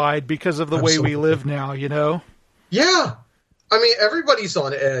amplified because of the way we live now, you know? Yeah. I mean, everybody's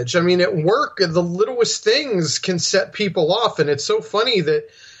on edge. I mean, at work, the littlest things can set people off. And it's so funny that,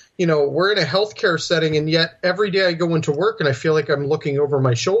 you know, we're in a healthcare setting, and yet every day I go into work and I feel like I'm looking over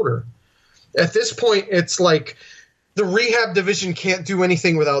my shoulder. At this point, it's like the rehab division can't do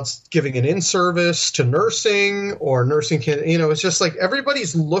anything without giving an in-service to nursing, or nursing can't, you know, it's just like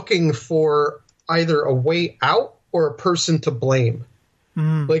everybody's looking for either a way out or a person to blame.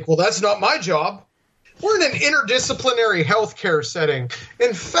 Like, well, that's not my job. We're in an interdisciplinary healthcare setting.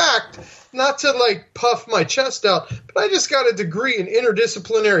 In fact, not to like puff my chest out, but I just got a degree in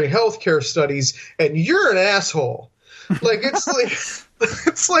interdisciplinary healthcare studies, and you're an asshole. Like,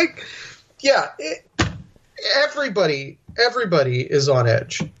 it's like, yeah, everybody is on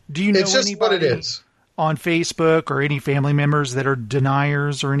edge. Do you know it's just anybody what it is on Facebook, or any family members that are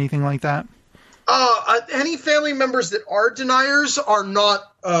deniers or anything like that? Any family members that are deniers are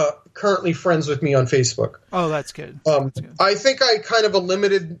not currently friends with me on Facebook. Oh, that's good. I think I kind of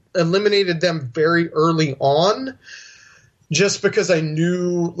eliminated them very early on, just because I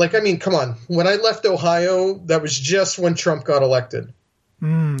knew, like, I mean, come on. When I left Ohio, that was just when Trump got elected.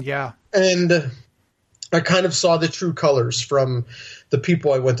 Yeah. And I kind of saw the true colors from the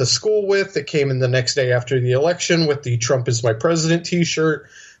people I went to school with that came in the next day after the election with the Trump is my president t-shirt,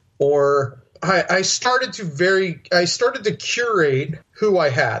 or I started to curate who I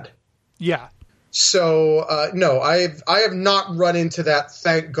had. Yeah. So, no, I have not run into that,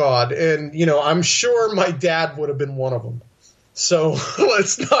 thank God. And, you know, I'm sure my dad would have been one of them. So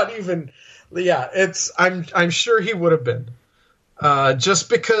let's not even, I'm sure he would have been.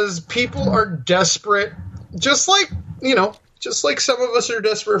 Just because people are desperate, just like some of us are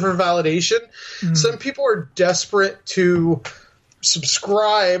desperate for validation. Some people are desperate to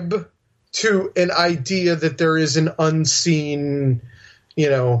subscribe to an idea that there is an unseen, you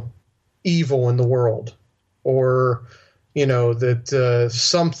know, evil in the world, or, you know, that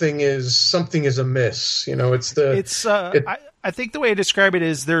something is amiss. You know, I think the way I describe it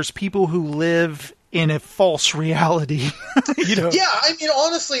is there's people who live in a false reality. You know? Yeah, I mean,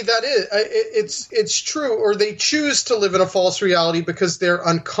 honestly, that is it's true. Or they choose to live in a false reality because they're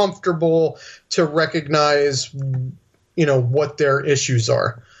uncomfortable to recognize, you know, what their issues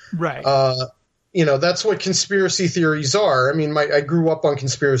are. Right. You know, that's what conspiracy theories are. I mean, I grew up on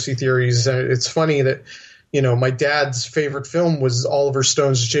conspiracy theories. It's funny that, you know, my dad's favorite film was Oliver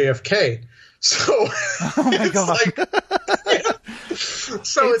Stone's JFK. So, oh my God.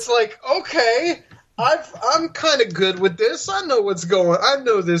 It's like, okay, I'm kind of good with this. I know what's going. I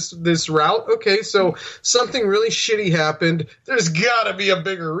know this route. Okay, so something really shitty happened. There's got to be a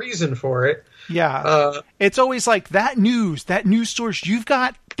bigger reason for it. Yeah. It's always like that news source you've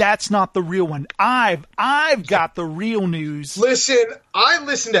got, that's not the real one. I've got the real news. Listen, I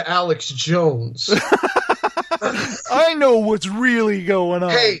listen to Alex Jones. I know what's really going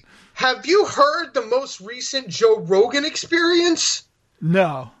on. Hey, have you heard the most recent Joe Rogan experience?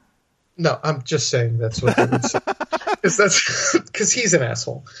 No. No, I'm just saying that's what they would say. Because he's an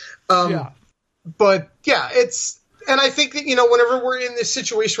asshole. But yeah, and I think that, whenever we're in this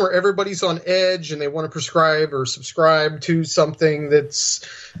situation where everybody's on edge and they want to prescribe or subscribe to something that's,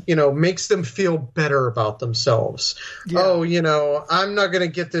 makes them feel better about themselves. Yeah. Oh, I'm not going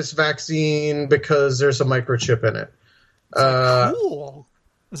to get this vaccine because there's a microchip in it. Cool.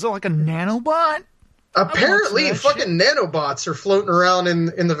 Is it like a nanobot? Apparently, fucking nanobots are floating around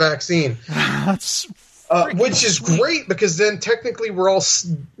in the vaccine. That's which is sweet. Great, because then technically we're all,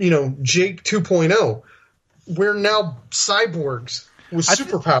 Jake 2.0. We're now cyborgs with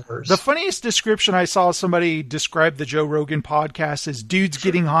superpowers. The funniest description I saw somebody describe the Joe Rogan podcast is dudes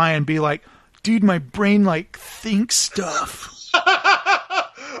getting high and be like, dude, my brain thinks stuff.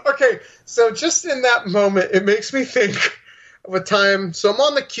 Okay, so just in that moment, it makes me think of a time. So I'm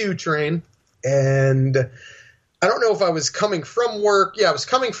on the Q train, and I don't know if I was coming from work. Yeah, I was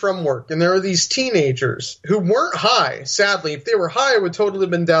coming from work, and there were these teenagers who weren't high. Sadly, if they were high, I would totally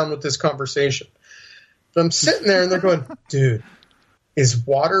have been down with this conversation. But I'm sitting there, and they're going, dude, is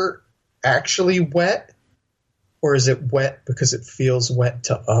water actually wet? Or is it wet because it feels wet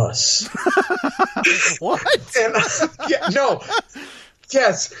to us? What? And no.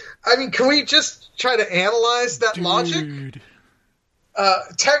 Yes. I mean, can we just try to analyze that logic?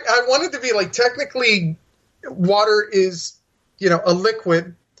 I wanted to be technically water is, a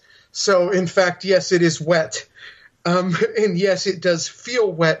liquid. So, in fact, yes, it is wet. And yes, it does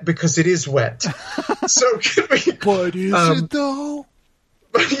feel wet because it is wet. So, can we... But is it, though?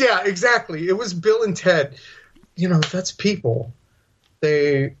 But yeah, exactly. It was Bill and Ted. That's people.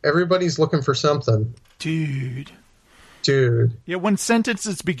 Everybody's looking for something. Dude. Yeah, when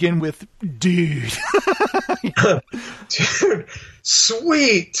sentences begin with dude. Dude,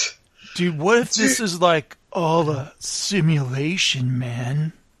 sweet. Dude, what if this is all a simulation,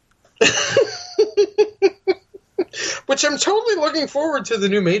 man? Which I'm totally looking forward to the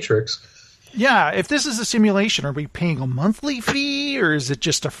new Matrix. Yeah, if this is a simulation, are we paying a monthly fee, or is it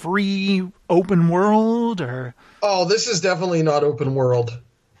just a free open world, or... Oh, this is definitely not open world.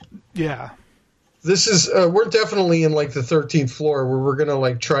 Yeah. This is, we're definitely in the 13th floor where we're going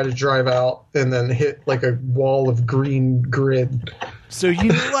to try to drive out and then hit a wall of green grid. So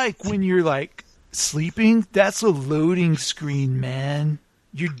when you're sleeping, that's a loading screen, man.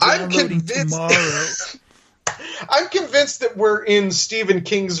 You're downloading tomorrow. I'm convinced that we're in Stephen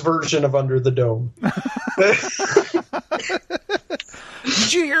King's version of Under the Dome.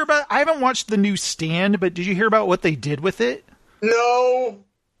 Did you hear about... I haven't watched the new Stand, but did you hear about what they did with it? No.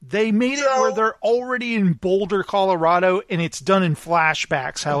 They made it where they're already in Boulder, Colorado, and it's done in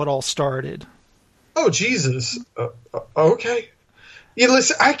flashbacks how it all started. Oh, Jesus. Okay. Yeah,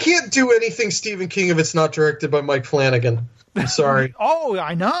 listen, I can't do anything Stephen King if it's not directed by Mike Flanagan. I'm sorry. Oh,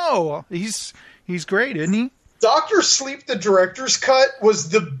 I know. He's great, isn't he? Dr. Sleep, the director's cut, was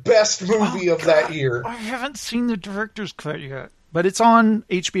the best movie of that year. I haven't seen the director's cut yet, but it's on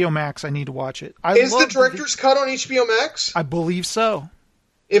HBO Max. I need to watch it. Is the director's cut on HBO Max? I believe so.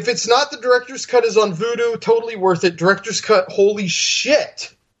 If it's not, the director's cut is on Vudu. Totally worth it. Director's cut, holy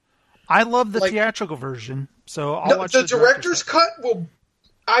shit. I love the theatrical version, so I'll watch the director's cut.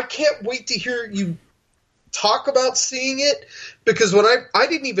 I can't wait to hear you talk about seeing it, because when I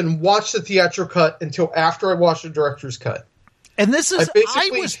didn't even watch the theatrical cut until after I watched the director's cut. And this is, I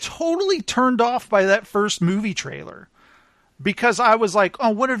was totally turned off by that first movie trailer, because I was like,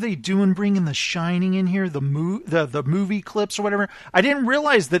 oh, what are they doing bringing The Shining in here, the movie clips or whatever? I didn't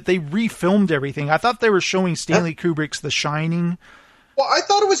realize that they refilmed everything. I thought they were showing Stanley Kubrick's The Shining. Well, I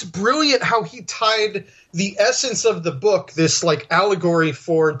thought it was brilliant how he tied the essence of the book, this allegory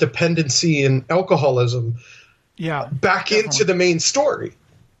for dependency and alcoholism, back into the main story.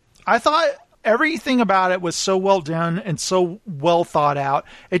 I thought everything about it was so well done and so well thought out.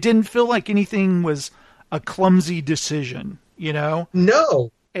 It didn't feel like anything was a clumsy decision,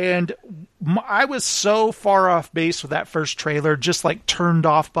 No. And I was so far off base with that first trailer, just turned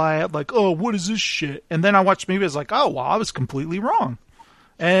off by it, oh, what is this shit? And then I watched the movie, I was like, oh, well, I was completely wrong.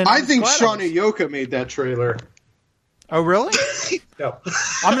 And I think Sean Aoka made that trailer. Oh, really? No.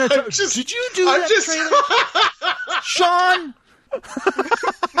 I'm gonna. Did you do that trailer, Sean?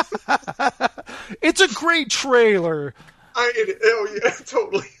 It's a great trailer. Oh yeah,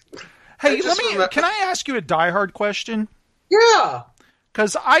 totally. Hey, can I ask you a Die Hard question? Yeah.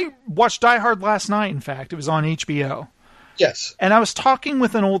 Because I watched Die Hard last night. In fact, it was on HBO. Yes. And I was talking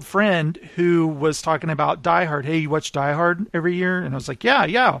with an old friend who was talking about Die Hard. Hey, you watch Die Hard every year? And I was like, yeah.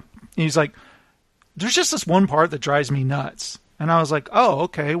 And he's like, there's just this one part that drives me nuts. And I was like, oh,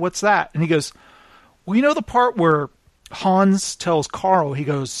 okay, what's that? And he goes, well, the part where Hans tells Carl, he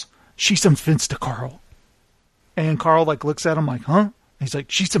goes, "She's some Finsta, Carl." And Carl like looks at him like, "Huh?" And he's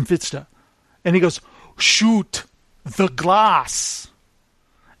like, "She's some Finsta." And he goes, "Shoot the glass."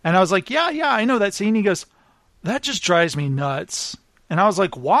 And I was like, yeah, I know that scene. He goes, "That just drives me nuts." And I was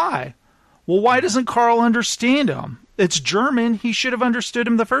like, why? Well, why doesn't Carl understand him? It's German. He should have understood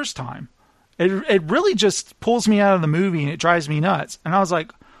him the first time. It really just pulls me out of the movie, and it drives me nuts. And I was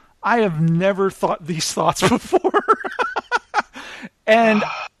like, I have never thought these thoughts before. And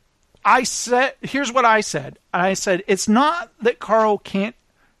here's what I said. I said, it's not that Carl can't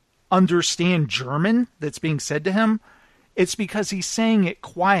understand German that's being said to him. It's because he's saying it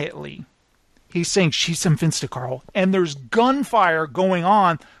quietly. He's saying, "She's some Finsta, Carl." And there's gunfire going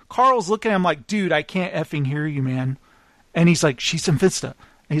on. Carl's looking at him like, "Dude, I can't effing hear you, man." And he's like, "She's some Finsta." And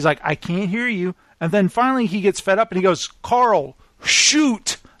he's like, "I can't hear you." And then finally he gets fed up and he goes, "Carl,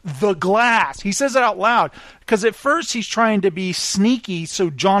 shoot the glass." He says it out loud. Because at first he's trying to be sneaky so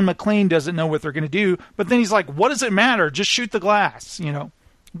John McClane doesn't know what they're going to do. But then he's like, what does it matter? Just shoot the glass, you know.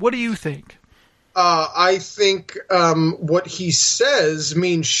 What do you think? I think what he says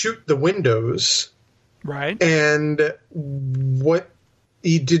means shoot the windows. Right. And what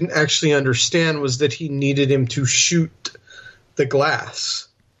he didn't actually understand was that he needed him to shoot the glass,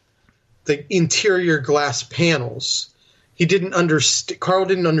 the interior glass panels. He didn't understand. Carl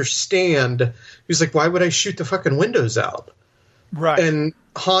didn't understand. He was like, why would I shoot the fucking windows out? Right. And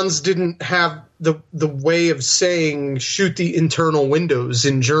Hans didn't have the way of saying shoot the internal windows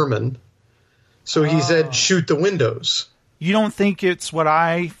in German. So he said, shoot the windows. You don't think it's what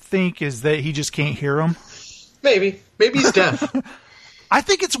I think is that he just can't hear them? Maybe. Maybe he's deaf. I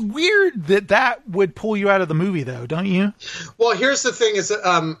think it's weird that would pull you out of the movie, though, don't you? Well, here's the thing is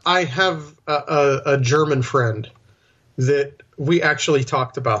that, I have a German friend that we actually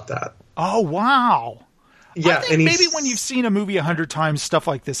talked about that. Oh, wow. Yeah, I think maybe when you've seen a movie 100 times, stuff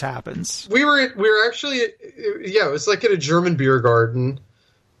like this happens. We were actually, it was like at a German beer garden.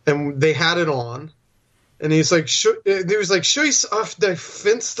 And they had it on, and he's like, he was like, "Scheiß auf die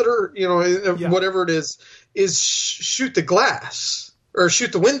Fenster," whatever it is shoot the glass or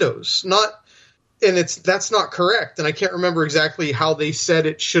shoot the windows, not, and that's not correct. And I can't remember exactly how they said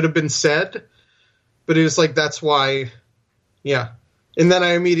it should have been said, but it was like, that's why, yeah. And then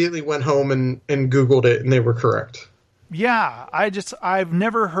I immediately went home and Googled it, and they were correct. Yeah, I've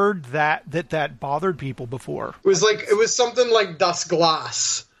never heard that bothered people befir. It was something like das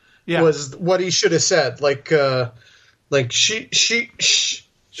Glas. Yeah. Was what he should have said, like Scheißer,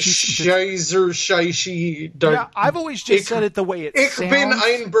 Scheiße. Yeah, I've always just said it the way it sounds. Ich bin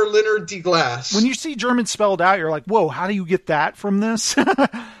ein Berliner die Glas. When you see German spelled out, you're like, whoa, how do you get that from this?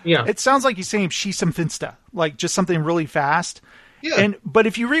 Yeah. It sounds like he's saying "she's some Finsta," like just something really fast. Yeah. But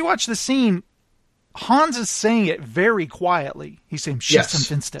if you rewatch the scene, Hans is saying it very quietly. He's saying "she's some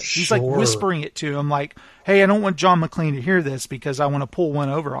Finsta." He's like whispering it to him, like, "Hey, I don't want John McClane to hear this because I want to pull one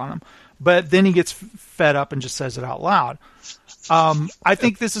over on him." But then he gets fed up and just says it out loud. I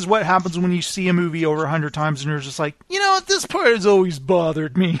think this is what happens when you see a movie over 100 times and you're just like, this part has always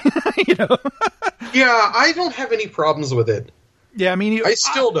bothered me. Yeah, I don't have any problems with it. Yeah, I mean, I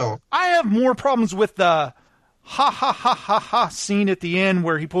still don't. I have more problems with the ha ha ha ha ha scene at the end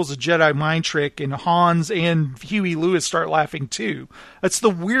where he pulls a Jedi mind trick and Hans and Huey Lewis start laughing too. That's the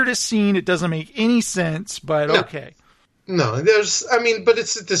weirdest scene. It doesn't make any sense, but okay. No, but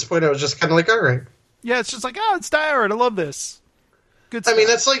it's at this point I was just kind of like, all right. Yeah, it's just like, it's Die Hard. I love this. Good stuff. I mean,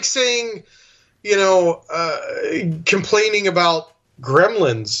 that's like saying, complaining about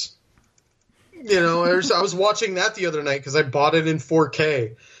Gremlins. I was watching that the other night because I bought it in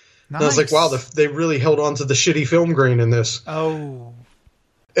 4K. Nice. And I was like, wow, they really held on to the shitty film grain in this. Oh.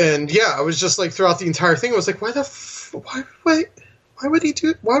 And yeah, I was just like, throughout the entire thing, I was like, why would he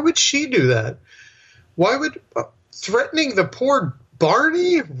do it? Why would she do that? Why would threatening the poor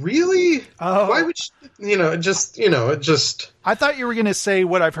Barney? Really? Oh. Why would she, it just. I thought you were going to say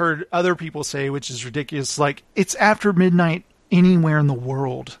what I've heard other people say, which is ridiculous. Like, it's after midnight anywhere in the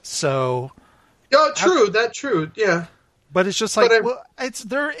world. So. Oh, true. Yeah. But it's just like,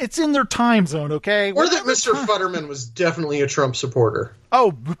 it's in their time zone, okay? Or that Mr. Futterman was definitely a Trump supporter.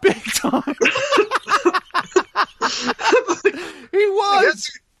 Oh, big time. He was.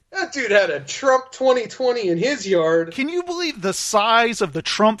 That dude had a Trump 2020 in his yard. Can you believe the size of the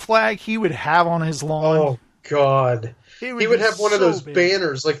Trump flag he would have on his lawn? Oh, God. He would have one of those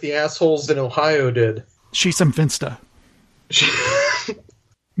banners like the assholes in Ohio did. She's some Finsta.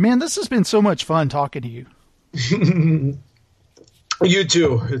 Man, this has been so much fun talking to you. You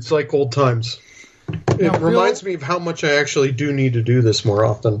too. It's like old times. It reminds me of how much I actually do need to do this more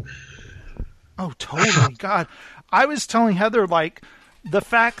often. Oh, totally. God. I was telling Heather, like, the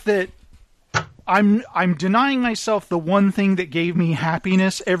fact that I'm denying myself the one thing that gave me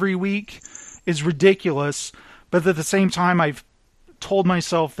happiness every week is ridiculous. But at the same time, I've told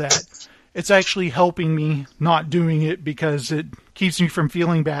myself that it's actually helping me not doing it because it keeps me from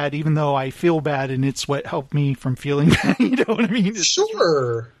feeling bad, even though I feel bad, and it's what helped me from feeling bad. You know what I mean?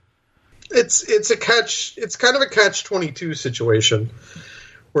 Sure. It's kind of a catch-22 situation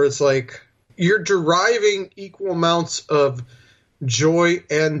where it's like you're deriving equal amounts of joy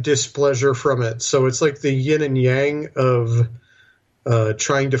and displeasure from it. So it's like the yin and yang of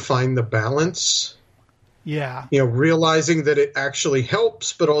trying to find the balance. Yeah. You know, realizing that it actually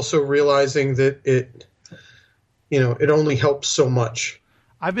helps, but also realizing that it only helps so much.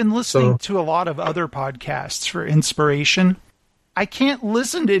 I've been listening to a lot of other podcasts for inspiration. I can't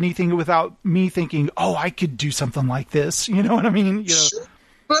listen to anything without me thinking, oh, I could do something like this. You know what I mean? You know? Sure.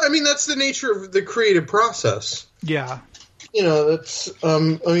 But I mean, that's the nature of the creative process. Yeah. You know, that's,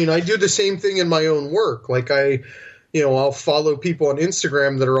 I do the same thing in my own work. Like I'll follow people on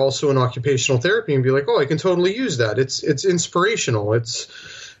Instagram that are also in occupational therapy and be like, oh, I can totally use that. It's inspirational.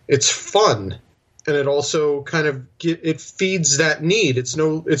 It's fun. And it also kind of it feeds that need. It's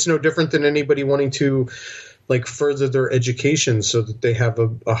no different than anybody wanting to like further their education so that they have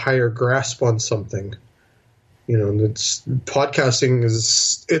a higher grasp on something. You know, and podcasting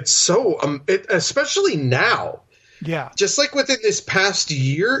it's so especially now. Yeah. Just like within this past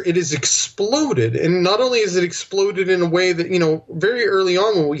year, it has exploded. And not only has it exploded in a way that, you know, very early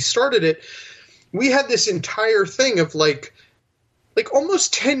on when we started it, we had this entire thing of like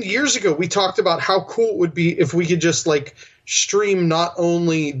almost 10 years ago, we talked about how cool it would be if we could just like stream not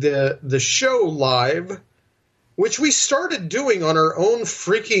only the show live, which we started doing on our own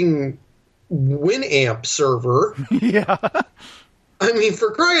freaking Winamp server. Yeah. I mean, for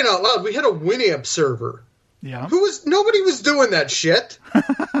crying out loud, we had a Winamp server. Yeah. Nobody was doing that shit.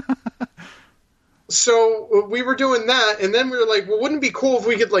 So we were doing that, and then we were like, well, wouldn't it be cool if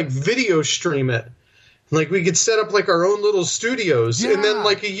we could like video stream it? Like we could set up like our own little studios, and then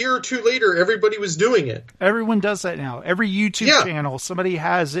like a year or two later, everybody was doing it. Everyone does that now. Every YouTube channel, somebody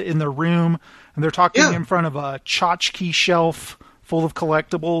has it in their room, and they're talking in front of a tchotchke shelf full of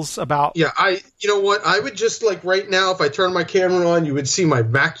collectibles about... Yeah, you know what? I would just like right now, if I turn my camera on, you would see my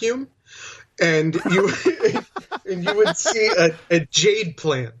vacuum. And you would see a jade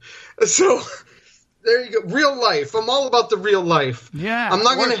plant. So there you go. Real life. I'm all about the real life. Yeah. I'm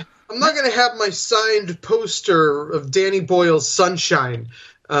not gonna have my signed poster of Danny Boyle's Sunshine,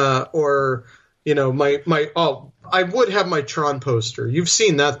 or you know I would have my Tron poster. You've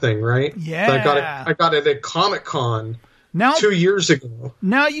seen that thing, right? Yeah. I got it at Comic-Con. Now, 2 years ago.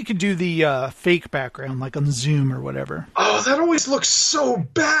 Now you can do the fake background, like on Zoom or whatever. Oh, that always looks so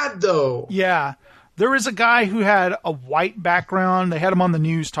bad, though. Yeah. There was a guy who had a white background. They had him on the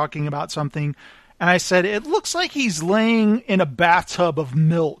news talking about something. And I said, it looks like he's laying in a bathtub of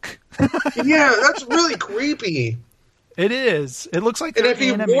milk. Yeah, that's really creepy. It is. It looks like... And if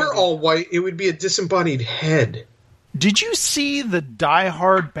he wore all white, it would be a disembodied head. Did you see the Die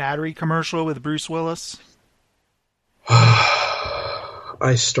Hard battery commercial with Bruce Willis?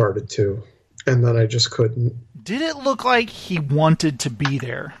 I started to, and then I just couldn't. Did it look like he wanted to be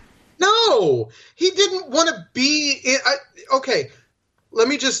there? No, he didn't want to be. Okay,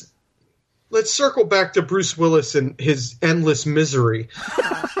 let's circle back to Bruce Willis and his endless misery.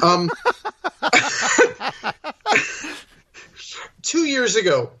 2 years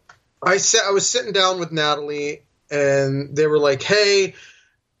ago, I was sitting down with Natalie, and they were like, "Hey,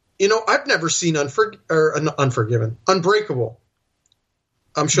 you know, I've never seen Unbreakable.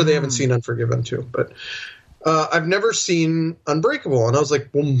 I'm sure they haven't seen Unforgiven too, but I've never seen Unbreakable." And I was like,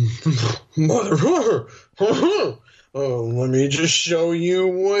 well, mother, let me just show you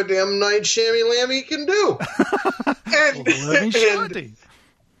what M. Night Shyamalan can do.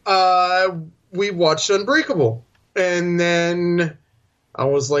 And we watched Unbreakable. And then I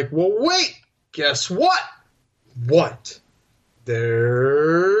was like, well, wait, guess what? What?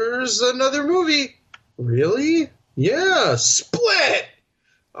 There's another movie. Really? Yeah, Split.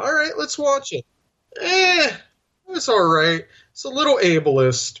 All right, let's watch it. It's all right. It's a little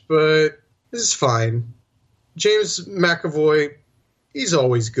ableist, but it's fine. James McAvoy, he's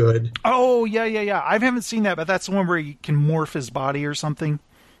always good. Oh, yeah. I haven't seen that, but that's the one where he can morph his body or something.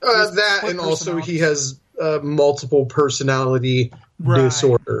 That, and also he has multiple personality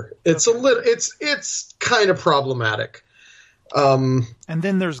disorder. It's a little. It's kind of problematic. And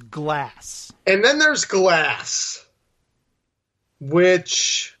then there's Glass.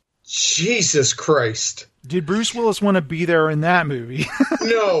 Which, Jesus Christ. Did Bruce Willis want to be there in that movie?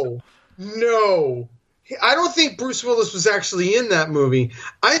 No. I don't think Bruce Willis was actually in that movie.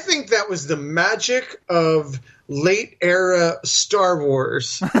 I think that was the magic of late era Star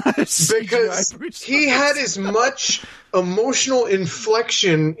Wars because he had as much emotional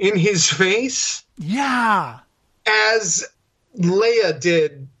inflection in his face as Leia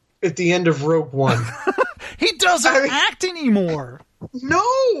did at the end of Rogue One. He doesn't act anymore.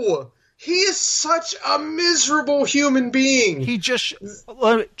 No, he is such a miserable human being. He just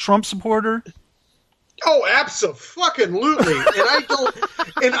Trump supporter. Oh, abso-fucking-lutely.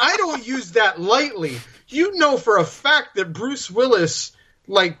 And I don't use that lightly. You know for a fact that Bruce Willis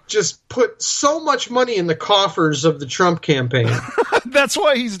just put so much money in the coffers of the Trump campaign. That's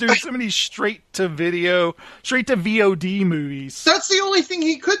why he's doing so many straight to VOD movies. That's the only thing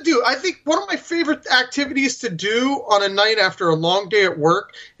he could do. I think one of my favorite activities to do on a night after a long day at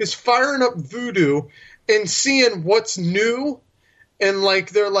work is firing up Vudu and seeing what's new. And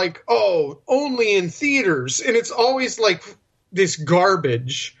they're like, oh, only in theaters. And it's always this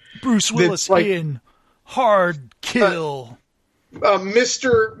garbage. Bruce Willis in Hard Kill.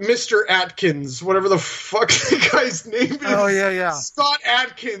 Mr. Atkins, whatever the fuck the guy's name is. Oh, yeah. Scott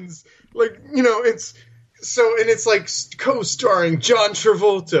Atkins. It's so, and it's co-starring John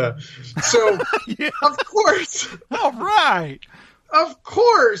Travolta. So, Of course. All right. Of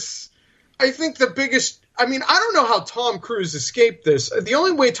course. I think the biggest... I mean, I don't know how Tom Cruise escaped this. The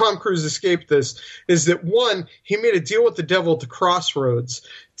only way Tom Cruise escaped this is that, one, he made a deal with the devil at the crossroads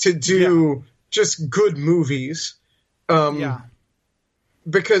to do just good movies.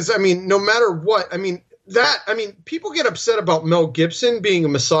 Because, I mean, no matter what, people get upset about Mel Gibson being a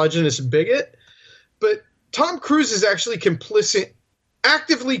misogynist bigot, but Tom Cruise is actually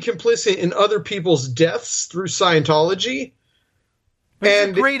actively complicit in other people's deaths through Scientology. He's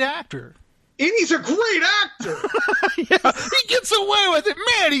a great actor. And he's a great actor. He gets away with it.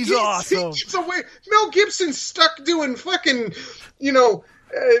 Man, he's awesome. He gets away. Mel Gibson's stuck doing fucking,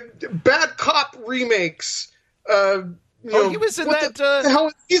 bad cop remakes. He was in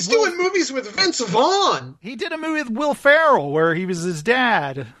that. He's doing movies with Vince Vaughn. He did a movie with Will Ferrell where he was his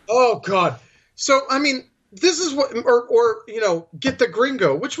dad. Oh, God. So, I mean, this is what, or Get the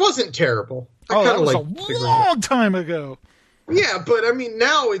Gringo, which wasn't terrible. That was a long time ago. Yeah, but I mean,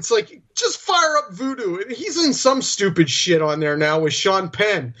 now it's just fire up Vudu. And he's in some stupid shit on there now with Sean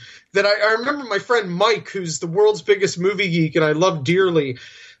Penn. That I remember my friend Mike, who's the world's biggest movie geek and I love dearly,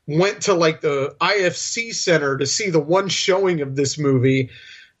 went to the IFC Center to see the one showing of this movie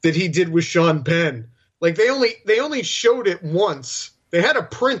that he did with Sean Penn. They only showed it once. They had a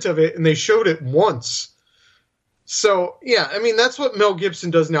print of it and they showed it once. So, yeah, I mean, that's what Mel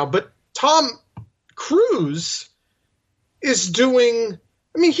Gibson does now. But Tom Cruise is doing,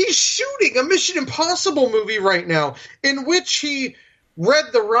 he's shooting a Mission Impossible movie right now in which he read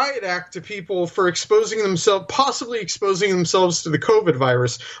the riot act to people for possibly exposing themselves to the COVID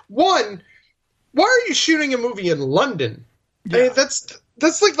virus. One, why are you shooting a movie in London? Yeah. I mean, that's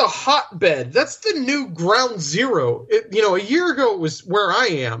the hotbed. That's the new ground zero. A year ago it was where I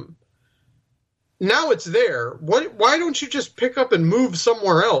am. Now it's there. Why don't you just pick up and move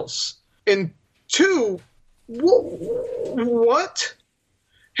somewhere else? And two, what?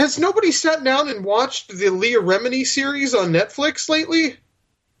 Has nobody sat down and watched the Leah Remini series on Netflix lately?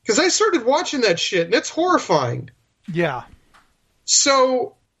 Because I started watching that shit, and it's horrifying. Yeah.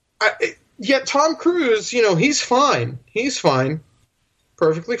 So, yet Tom Cruise, he's fine. He's fine.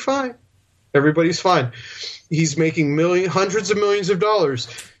 Perfectly fine. Everybody's fine. He's making hundreds of millions of dollars.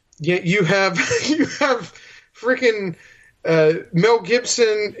 Yet you have freaking... Mel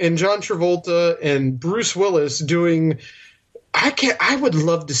Gibson and John Travolta and Bruce Willis doing. I would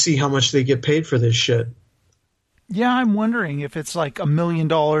love to see how much they get paid for this shit. Yeah, I'm wondering if it's $1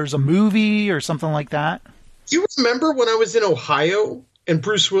 million a movie or something like that. Do you remember when I was in Ohio and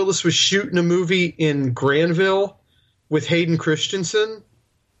Bruce Willis was shooting a movie in Granville with Hayden Christensen?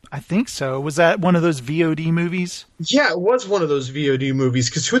 I think so. Was that one of those VOD movies? Yeah, it was one of those VOD movies,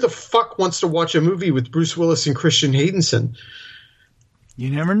 because who the fuck wants to watch a movie with Bruce Willis and Christian Haydenson? You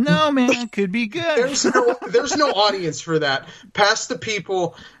never know, man. Could be good. There's no audience for that, past the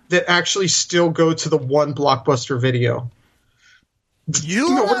people that actually still go to the one Blockbuster Video.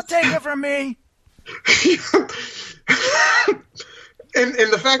 You will not take it from me.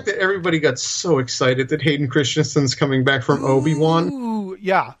 And the fact that everybody got so excited that Hayden Christensen's coming back from Obi-Wan. Ooh,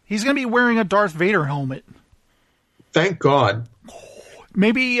 yeah. He's going to be wearing a Darth Vader helmet. Thank God.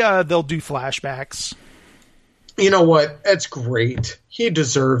 Maybe they'll do flashbacks. You know what? That's great. He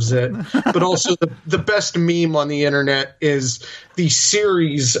deserves it. But also the best meme on the internet is the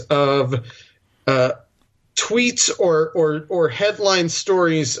series of tweets or headline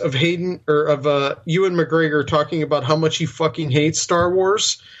stories of Hayden or of Ewan McGregor talking about how much he fucking hates Star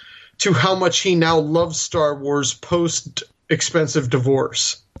Wars to how much he now loves Star Wars post expensive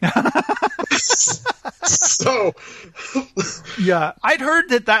divorce. So yeah, I'd heard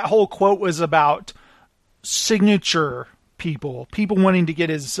that whole quote was about signature people wanting to get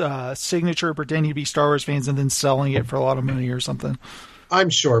his signature, pretending to be Star Wars fans, and then selling it for a lot of money or something. I'm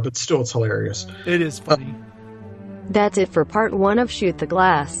sure, but still, it's hilarious. It is funny. That's it for part 1 of Shoot the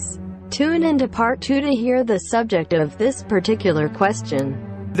Glass. Tune into part 2 to hear the subject of this particular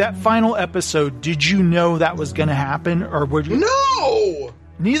question. That final episode, did you know that was going to happen, or would you? No!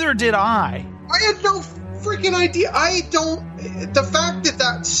 Neither did I. I had no freaking idea. The fact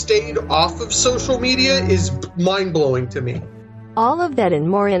that stayed off of social media is mind-blowing to me. All of that and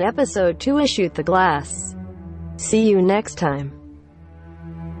more in episode 2 of Shoot the Glass. See you next time.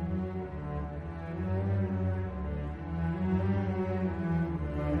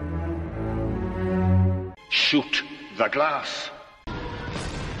 Shoot the glass.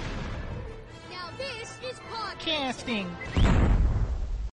 Now this is podcasting.